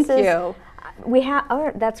 Fantastic. Thank you. We have.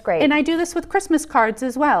 Oh, that's great. And I do this with Christmas cards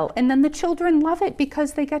as well. And then the children love it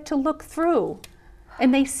because they get to look through,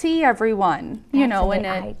 and they see everyone.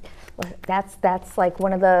 That's like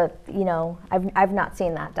one of the, I've not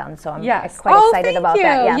seen that done, so I'm quite excited about you.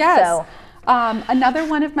 that. Yes. So. Another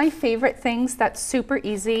one of my favorite things that's super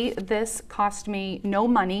easy, this cost me no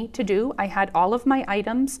money to do. I had all of my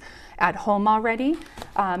items at home already.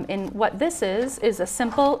 And what this is a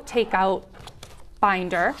simple takeout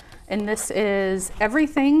binder. And this is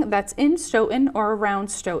everything that's in Stoughton or around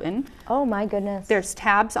Stoughton. Oh my goodness. There's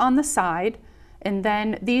tabs on the side. And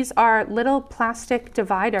then these are little plastic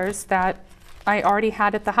dividers that I already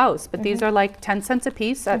had at the house, but these are like 10 cents a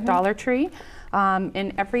piece at Dollar Tree,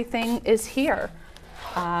 and everything is here.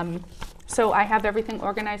 So I have everything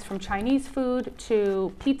organized from Chinese food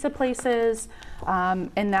to pizza places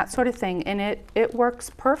and that sort of thing, and it works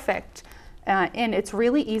perfect. And it's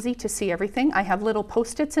really easy to see everything. I have little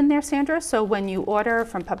Post-its in there, Sandra, so when you order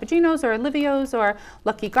from Papagino's or Olivio's or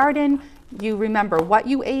Lucky Garden, you remember what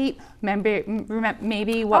you ate,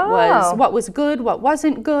 maybe what was good, what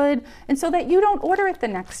wasn't good, and so that you don't order it the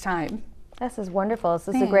next time. This is wonderful. This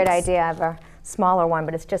is a great idea. I have a smaller one,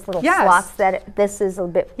 but it's just little slots that this is a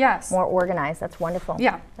bit more organized. That's wonderful.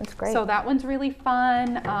 Yeah. That's great. So that one's really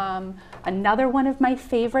fun. Another one of my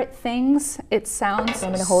favorite things, it sounds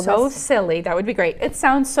so silly. That would be great. It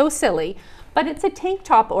sounds so silly, but it's a tank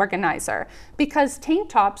top organizer, because tank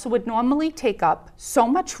tops would normally take up so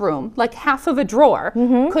much room, like half of a drawer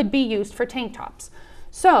could be used for tank tops.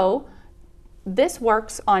 So this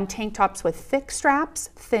works on tank tops with thick straps,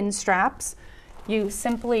 thin straps. You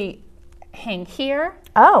simply hang here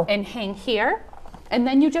and hang here, and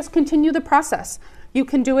then you just continue the process. You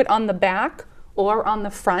can do it on the back or on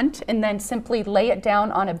the front, and then simply lay it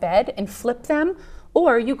down on a bed and flip them,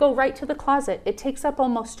 or you go right to the closet. It takes up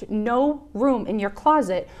almost no room in your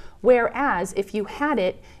closet, whereas if you had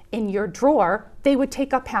it in your drawer, they would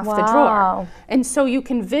take up half the drawer. And so you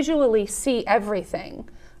can visually see everything.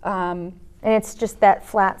 And it's just that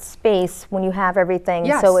flat space when you have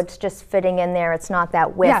everything, so it's just fitting in there. It's not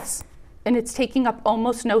that width. Yes, and it's taking up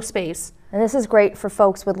almost no space. And this is great for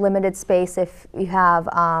folks with limited space if you have,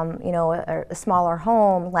 you know, a smaller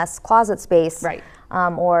home, less closet space. Right.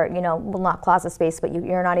 Or, you know, well, not closet space, but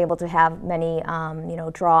you're not able to have many, you know,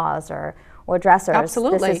 drawers or dressers.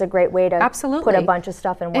 Absolutely. This is a great way to put a bunch of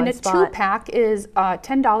stuff in one spot. And a 2-pack is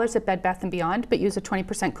 $10 at Bed Bath & Beyond, but use a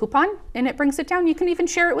 20% coupon, and it brings it down. You can even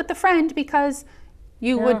share it with a friend because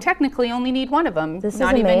you would technically only need one of them,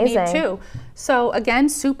 not even need two. So again,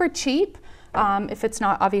 super cheap. If it's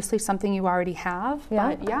not obviously something you already have,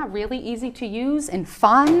 but yeah, really easy to use and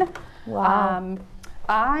fun. Wow.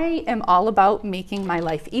 I am all about making my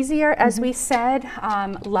life easier, as we said.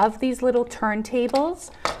 Love these little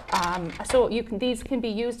turntables. So these can be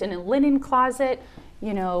used in a linen closet,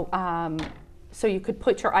 you know, so you could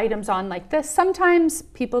put your items on like this. Sometimes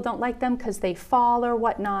people don't like them because they fall or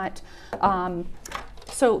whatnot.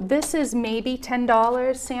 So this is maybe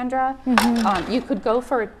 $10, Sandra. You could go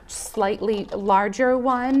for a slightly larger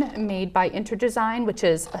one made by Interdesign, which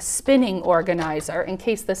is a spinning organizer in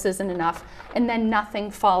case this isn't enough, and then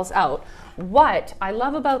nothing falls out. What I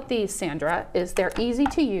love about these, Sandra, is they're easy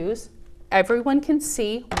to use. Everyone can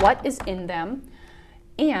see what is in them.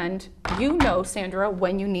 And you know, Sandra,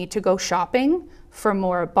 when you need to go shopping for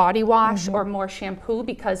more body wash or more shampoo,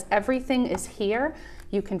 because everything is here.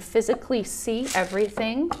 You can physically see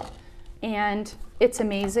everything, and it's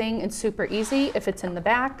amazing and super easy. If it's in the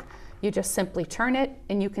back, you just simply turn it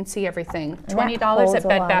and you can see everything. $20 at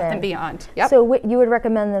Bed Bath & Beyond. Yep. So you would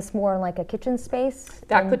recommend this more in like a kitchen space?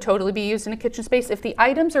 That could totally be used in a kitchen space. If the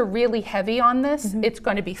items are really heavy on this, it's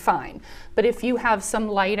going to be fine. But if you have some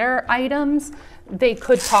lighter items, they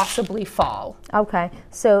could possibly fall. Okay,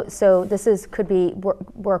 so this could be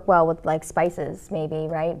work well with like spices, maybe,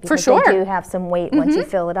 right? For sure. They do have some weight once you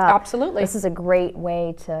fill it up. Absolutely. This is a great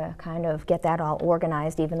way to kind of get that all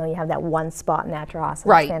organized, even though you have that one spot in that drawer. So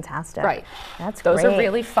that's fantastic. Right. That's great. Those are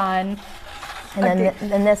really fun. And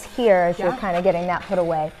then this here, as you're kind of getting that put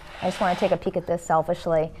away, I just want to take a peek at this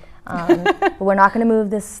selfishly. But we're not going to move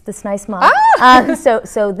this nice mug.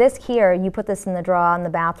 So this here, you put this in the drawer in the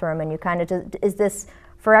bathroom, and you kind of just, is this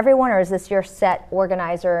for everyone, or is this your set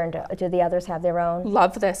organizer, and do the others have their own?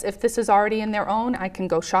 Love this. If this is already in their own, I can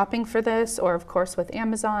go shopping for this, or of course with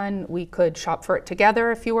Amazon, we could shop for it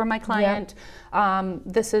together if you were my client.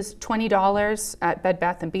 This is $20 at Bed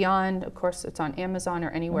Bath & Beyond. Of course, it's on Amazon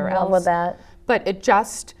or anywhere else. With that. But it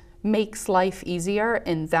just makes life easier,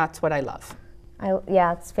 and that's what I love.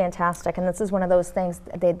 Yeah, it's fantastic, and this is one of those things.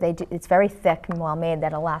 They do, it's very thick and well made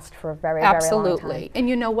that'll last for a very long time. Absolutely. And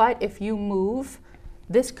you know what? If you move,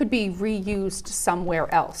 this could be reused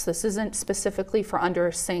somewhere else. This isn't specifically for under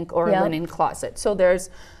a sink or a linen closet. So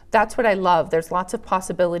that's what I love. There's lots of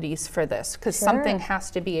possibilities for this because something has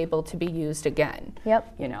to be able to be used again.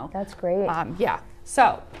 Yep. You know. That's great. Yeah.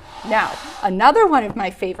 So now another one of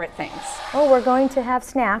my favorite things. Oh, we're going to have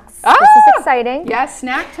snacks. This is exciting. Yes,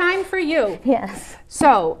 snack time for you. Yes.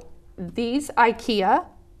 So these IKEA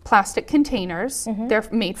plastic containers, they're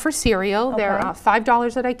made for cereal. They're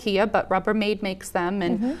 $5 at IKEA, but Rubbermaid makes them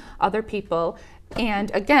and other people.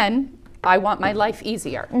 And again, I want my life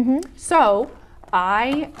easier. So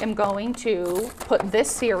I am going to put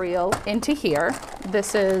this cereal into here.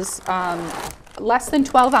 This is less than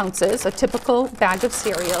 12 ounces, a typical bag of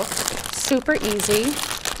cereal, super easy.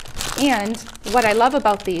 And what I love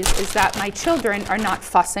about these is that my children are not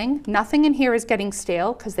fussing. Nothing in here is getting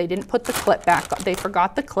stale because they didn't put the clip back. They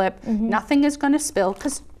forgot the clip. Nothing is going to spill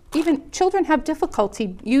because even children have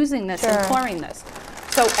difficulty using this and pouring this.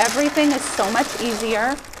 So everything is so much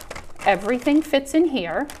easier. Everything fits in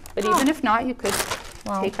here, but even if not, you could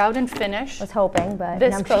take out and finish. I was hoping, but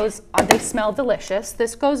this goes on. They smell delicious.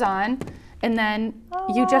 This goes on, and then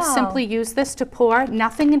you just simply use this to pour.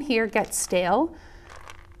 Nothing in here gets stale,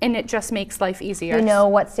 and it just makes life easier. You know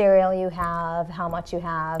what cereal you have, how much you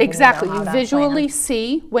have. Exactly. You visually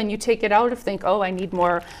see when you take it out. If think, oh, I need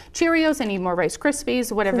more Cheerios, I need more Rice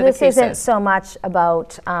Krispies, whatever the case is. This isn't so much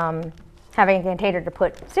about having a container to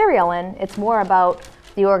put cereal in. It's more about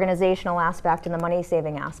the organizational aspect and the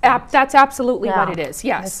money-saving aspect. That's absolutely what it is,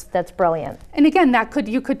 yes. That's brilliant. And again,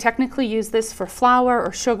 you could technically use this for flour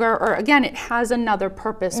or sugar, or again, it has another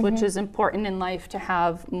purpose, which is important in life to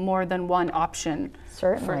have more than one option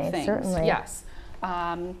for things. Certainly. Yes.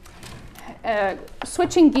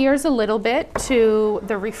 Switching gears a little bit to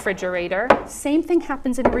the refrigerator, same thing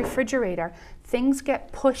happens in a refrigerator. Things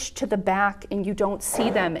get pushed to the back and you don't see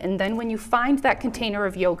them, and then when you find that container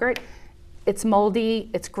of yogurt, it's moldy,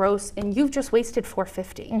 it's gross, and you've just wasted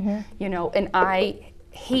 $4.50. You know, and I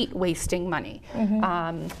hate wasting money.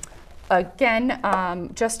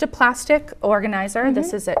 again, just a plastic organizer.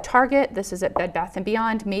 This is at Target, this is at Bed Bath &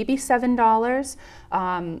 Beyond, maybe $7.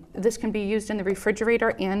 This can be used in the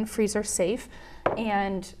refrigerator and freezer safe.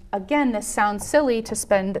 And again, this sounds silly to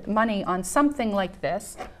spend money on something like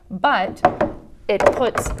this, but it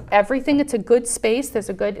puts everything, it's a good space, there's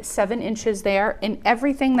a good 7 inches there, and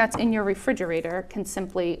everything that's in your refrigerator can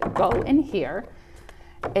simply go in here.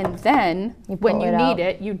 And then when you need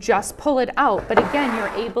it, you just pull it out. But again,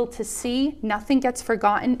 you're able to see, nothing gets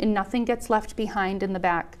forgotten and nothing gets left behind in the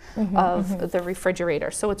back of the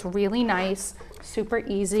refrigerator. So it's really nice, super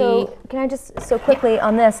easy. So can I just, so quickly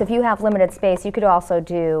on this, if you have limited space, you could also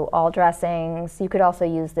do all dressings. You could also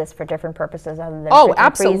use this for different purposes other than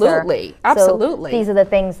absolutely, absolutely. So these are the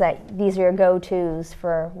things these are your go-tos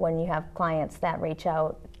for when you have clients that reach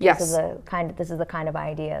out. Yes. This is the kind of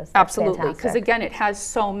ideas. Absolutely, because again, it has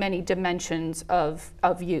so many dimensions of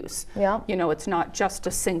use. Yeah. You know, it's not just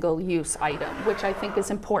a single use item, which I think is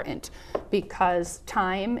important because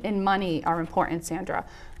time and money are important, Sandra.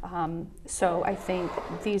 So I think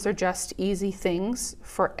these are just easy things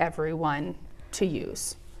for everyone to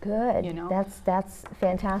use. Good. You know? That's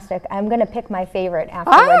fantastic. I'm going to pick my favorite after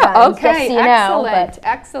we're done. Okay, just so you excellent, know,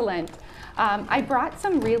 excellent. I brought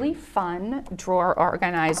some really fun drawer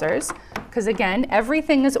organizers because again,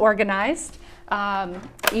 everything is organized,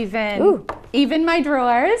 even my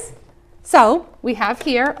drawers. So we have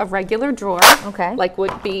here a regular drawer, like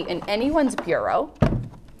would be in anyone's bureau.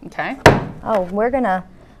 Okay. Oh, we're gonna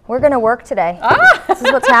work today. This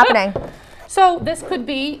is what's happening. So this could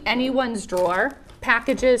be anyone's drawer.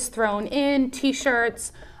 Packages thrown in,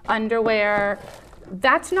 T-shirts, underwear.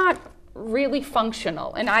 That's not really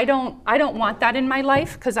functional, and I don't want that in my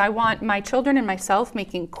life because I want my children and myself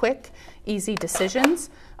making quick, easy decisions.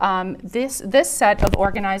 This set of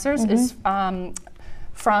organizers is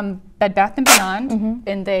from Bed Bath & Beyond,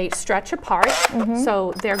 and they stretch apart,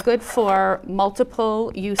 so they're good for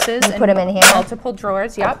multiple uses. You put them in here? Multiple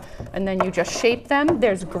drawers, yep. And then you just shape them.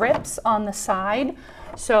 There's grips on the side,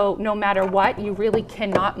 so no matter what, you really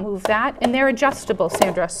cannot move that. And they're adjustable,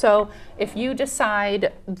 Sandra. So if you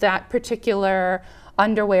decide that particular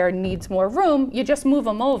underwear needs more room, you just move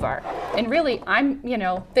them over. And really,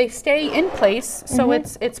 they stay in place, so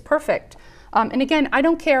it's perfect. And again, I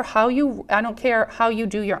don't care how you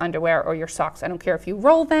do your underwear or your socks. I don't care if you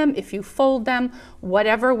roll them, if you fold them,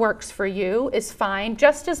 whatever works for you is fine,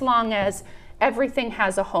 just as long as everything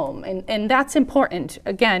has a home. And that's important.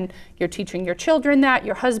 Again, you're teaching your children that,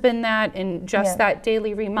 your husband that, and just that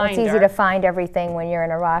daily reminder. It's easy to find everything when you're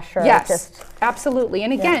in a rush. Or yes, absolutely.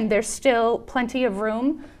 And again, there's still plenty of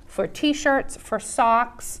room for T-shirts, for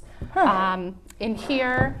socks in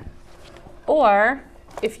here, or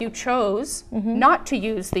if you chose not to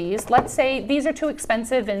use these, let's say these are too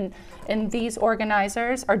expensive and these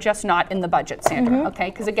organizers are just not in the budget, Sandra,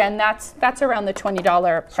 okay? Because again, that's around the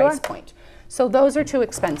 $20 price point. So those are too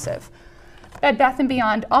expensive. Bed Bath &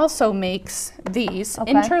 Beyond also makes these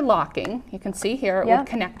interlocking, you can see here, it will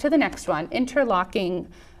connect to the next one, interlocking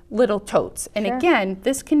little totes. And again,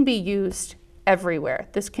 this can be used everywhere.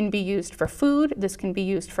 This can be used for food, this can be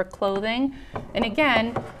used for clothing. And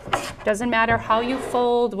again, doesn't matter how you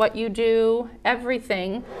fold, what you do,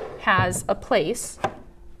 everything has a place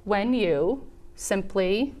when you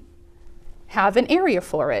simply have an area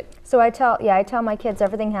for it. So I tell my kids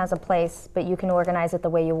everything has a place, but you can organize it the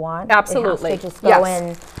way you want. Absolutely. It has to just go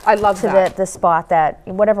in I love to the spot that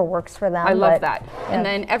whatever works for them. I love that. Yeah. And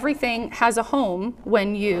then everything has a home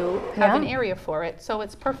when you have an area for it, so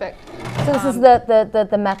it's perfect. So this is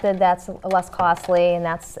the method that's less costly, and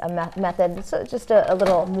that's a method so just a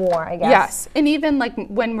little more, I guess. Yes, and even like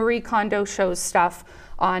when Marie Kondo shows stuff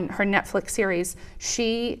on her Netflix series,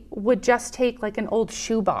 she would just take like an old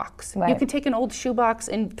shoebox. You can take an old shoebox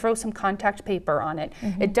and throw some contact paper on it.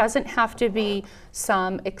 It doesn't have to be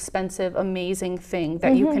some expensive, amazing thing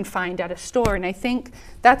that you can find at a store. And I think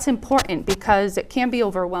that's important because it can be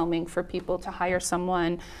overwhelming for people to hire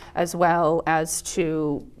someone as well as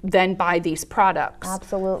to then buy these products.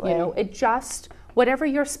 Absolutely. You know, it just, whatever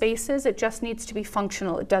your space is, it just needs to be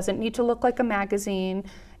functional. It doesn't need to look like a magazine.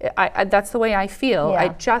 That's the way I feel. Yeah.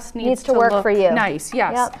 It just needs to work look for you. Nice,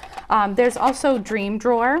 yes. Yep. There's also Dream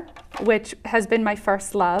Drawer, which has been my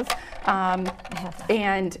first love.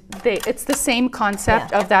 And it's the same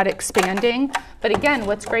concept of that expanding. But again,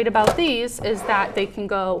 what's great about these is that they can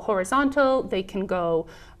go horizontal, they can go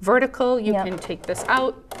vertical. You can take this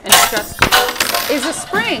out and just is a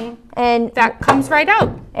spring and that comes right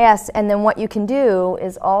out. Yes, and then what you can do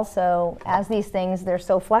is also, as these things, they're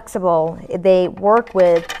so flexible, they work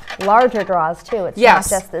with larger drawers too. It's not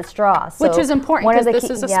just this draw. So which is important because this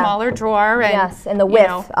is a smaller drawer. And, yes, and the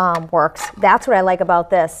width works. That's what I like about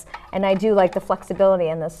this. And I do like the flexibility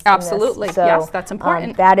in this. Absolutely, So, yes, that's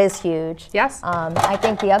important. That is huge. Yes. I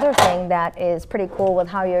think the other thing that is pretty cool with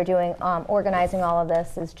how you're doing, organizing all of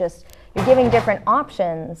this is just, you're giving different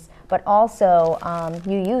options, but also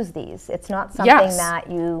you use these. It's not something that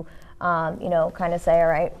you, you know, kind of say, all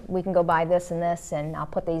right, we can go buy this and this, and I'll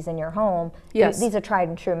put these in your home. Yes. These are tried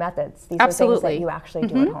and true methods. These Absolutely. are things that you actually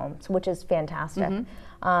do at home, which is fantastic.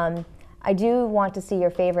 I do want to see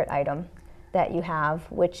your favorite item that you have,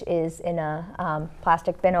 which is in a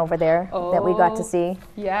plastic bin over there that we got to see.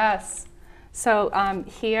 Yes. So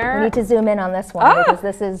here... We need to zoom in on this one because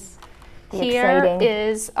this is exciting. Here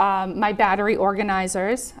is my battery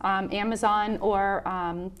organizers, Amazon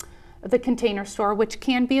or the Container Store, which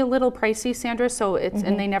can be a little pricey, Sandra, so it's,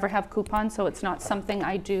 and they never have coupons, so it's not something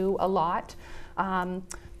I do a lot,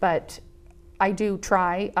 but I do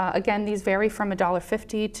try. Again, these vary from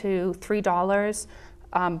 $1.50 to $3.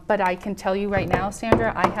 But I can tell you right now,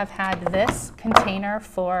 Sandra, I have had this container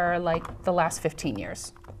for like the last 15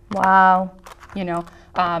 years. Wow. You know.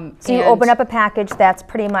 So you open up a package that's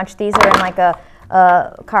pretty much, these are in like a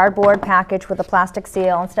cardboard package with a plastic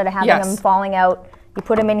seal. Instead of having them falling out, you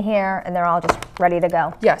put them in here and they're all just ready to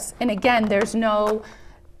go. Yes, and again, there's no,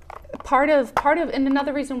 part of, and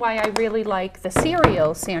another reason why I really like the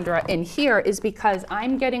cereal, Sandra, in here is because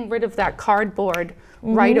I'm getting rid of that cardboard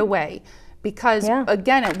right away. Because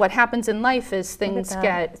again, what happens in life is things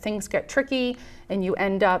get tricky, and you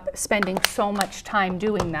end up spending so much time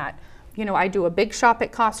doing that. You know, I do a big shop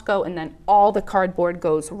at Costco, and then all the cardboard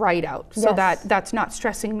goes right out. So that's not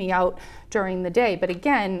stressing me out during the day. But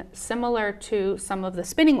again, similar to some of the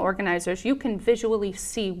spinning organizers, you can visually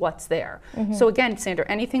see what's there. So again, Sandra,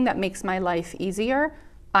 anything that makes my life easier,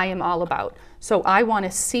 I am all about. So I want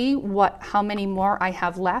to see how many more I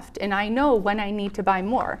have left, and I know when I need to buy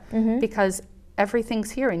more because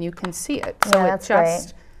everything's here and you can see it. So that's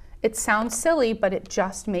great. It sounds silly, but it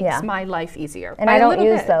just makes my life easier. And I don't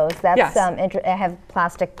use those. That's I have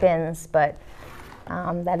plastic bins, but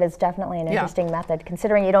that is definitely an interesting method,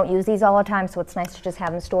 considering you don't use these all the time, so it's nice to just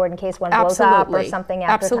have them stored in case one blows up or something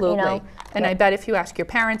after. You know. And I bet if you ask your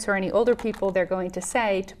parents or any older people, they're going to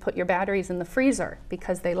say to put your batteries in the freezer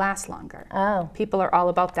because they last longer. Oh. People are all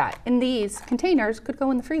about that. And these containers could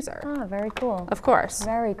go in the freezer. Oh, very cool. Of course.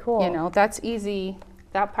 Very cool. You know, that's easy.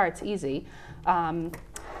 That part's easy.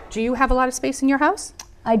 Do you have a lot of space in your house?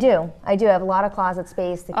 I do. I do have a lot of closet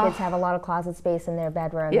space. The kids have a lot of closet space in their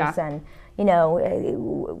bedrooms. And, you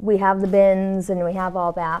know, we have the bins and we have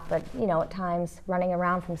all that. But, you know, at times running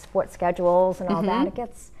around from sports schedules and all that, it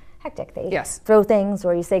gets hectic. They throw things,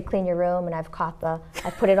 or you say clean your room, and I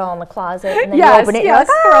put it all in the closet. And then you open it, you're like,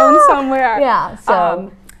 thrown somewhere. Yeah.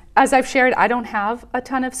 So, as I've shared, I don't have a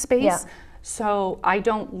ton of space. So I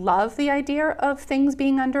don't love the idea of things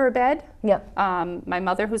being under a bed. My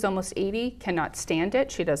mother, who's almost 80, cannot stand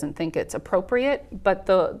it. She doesn't think it's appropriate, but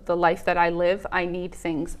the life that I live, I need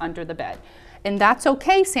things under the bed. And that's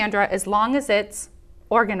okay, Sandra, as long as it's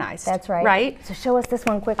organized. That's right. Right? So show us this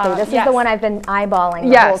one quickly. This is the one I've been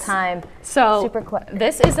eyeballing the whole time. So super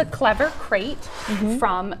this is a Clever crate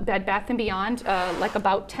from Bed Bath & Beyond, like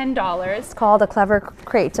about $10. It's called a Clever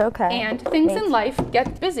crate, okay. And things in life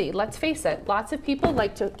get busy, let's face it. Lots of people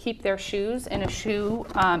like to keep their shoes in shoe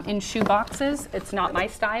boxes. It's not my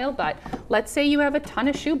style, but let's say you have a ton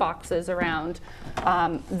of shoe boxes around.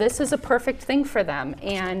 This is a perfect thing for them.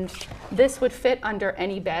 And this would fit under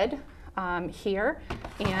any bed. Here,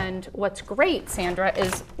 and what's great, Sandra,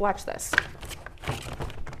 is watch this.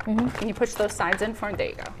 And you push those sides in for, and there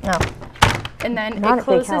you go. And then it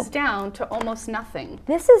closes down to almost nothing.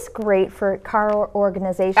 This is great for car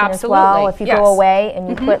organization as well. If you go away and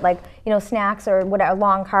you put, like, you know, snacks or whatever, a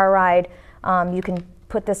long car ride, you can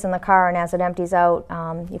put this in the car, and as it empties out,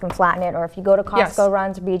 you can flatten it. Or if you go to Costco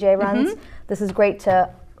runs, BJ runs, this is great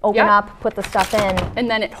to open up, put the stuff in. And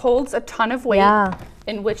then it holds a ton of weight,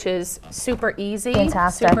 and which is super easy.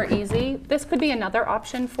 Fantastic. Super easy. This could be another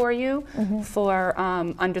option for you for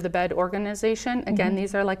under the bed organization. Again,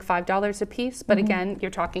 these are like $5 a piece, but again, you're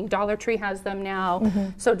talking Dollar Tree has them now.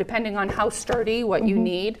 So depending on how sturdy, what you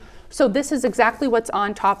need. So this is exactly what's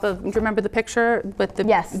on top of, do you remember the picture with the,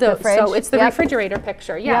 the fridge? So it's the refrigerator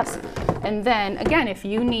picture, And then again, if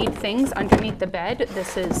you need things underneath the bed,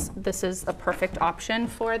 this is a perfect option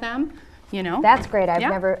for them. you know? That's great.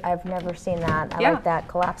 I've never seen that. I like that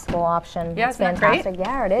collapsible option. Yeah, it's isn't that fantastic. great?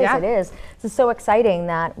 Yeah, it is. It is. This is so exciting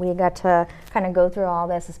that we got to kind of go through all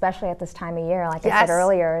this, especially at this time of year. Like I said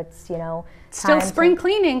earlier, it's, you know, still spring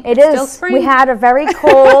cleaning. It is. Still spring. We had a very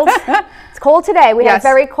cold, it's cold today. We had a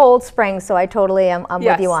very cold spring, so I totally am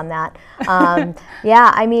with you on that.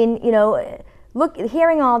 Yeah, I mean, you know,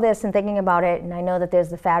 hearing all this and thinking about it, and I know that there's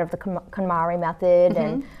the fad of the KonMari method,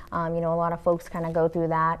 and you know, a lot of folks kind of go through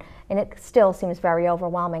that, and it still seems very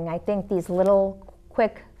overwhelming. I think these little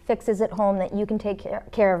quick fixes at home that you can take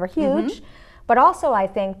care of are huge, but also I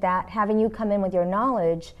think that having you come in with your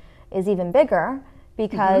knowledge is even bigger,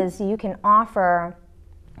 because you can offer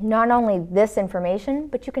not only this information,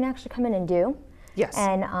 but you can actually come in and do. Yes.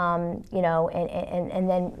 And you know, and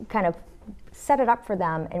then kind of set it up for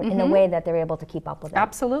them in a way that they're able to keep up with it.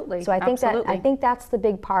 Absolutely. So I think that's the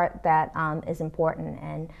big part that is important,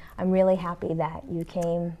 and I'm really happy that you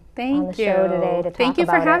came on the show today to talk about it. Thank you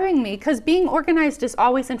for having me, because being organized is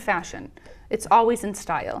always in fashion. It's always in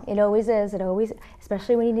style. It always is. It always,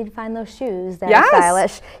 especially when you need to find those shoes that are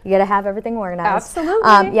stylish. You got to have everything organized.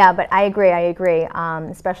 Absolutely. Yeah, but I agree.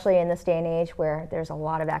 Especially in this day and age where there's a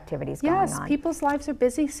lot of activities going on. Yes, people's lives are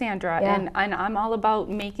busy, Sandra, and I'm all about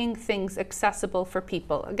making things accessible for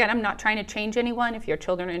people. Again, I'm not trying to change anyone. If your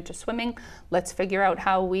children are into swimming, let's figure out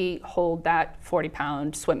how we hold that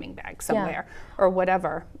 40-pound swimming bag somewhere, or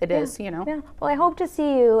whatever it is, you know. Yeah. Well, I hope to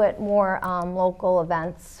see you at more local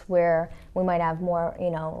events where we might have more, you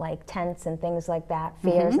know, like tents and things like that,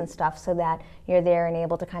 fairs and stuff, so that you're there and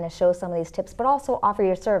able to kind of show some of these tips, but also offer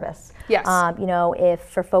your service. Yes. You know, if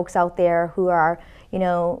for folks out there who are, you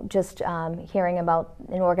know, just hearing about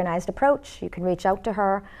an organized approach, you can reach out to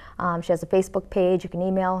her. She has a Facebook page. You can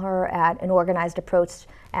email her at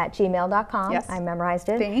anorganizedapproach@gmail.com. Yes. I memorized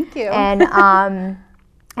it. Thank you.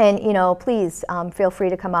 And you know, please feel free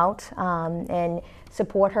to come out and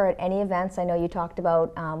support her at any events. I know you talked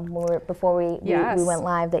about before we went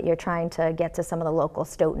live that you're trying to get to some of the local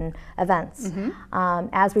Stoughton events.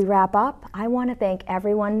 As we wrap up, I want to thank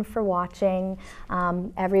everyone for watching,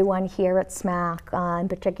 everyone here at SMAC, in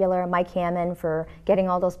particular Mike Hammond for getting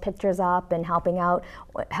all those pictures up and helping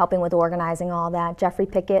with organizing all that. Jeffrey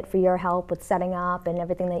Pickett for your help with setting up and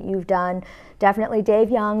everything that you've done. Definitely Dave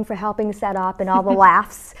Young for helping set up and all the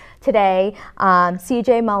laughs today.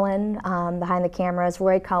 CJ Mullen behind the cameras,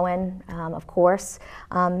 Roy Cohen, of course,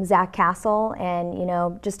 Zach Castle, and you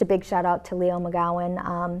know, just a big shout out to Leo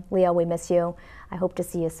McGowan. Leo, we miss you. I hope to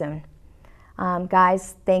see you soon.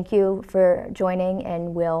 Guys, thank you for joining,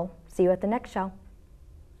 and we'll see you at the next show.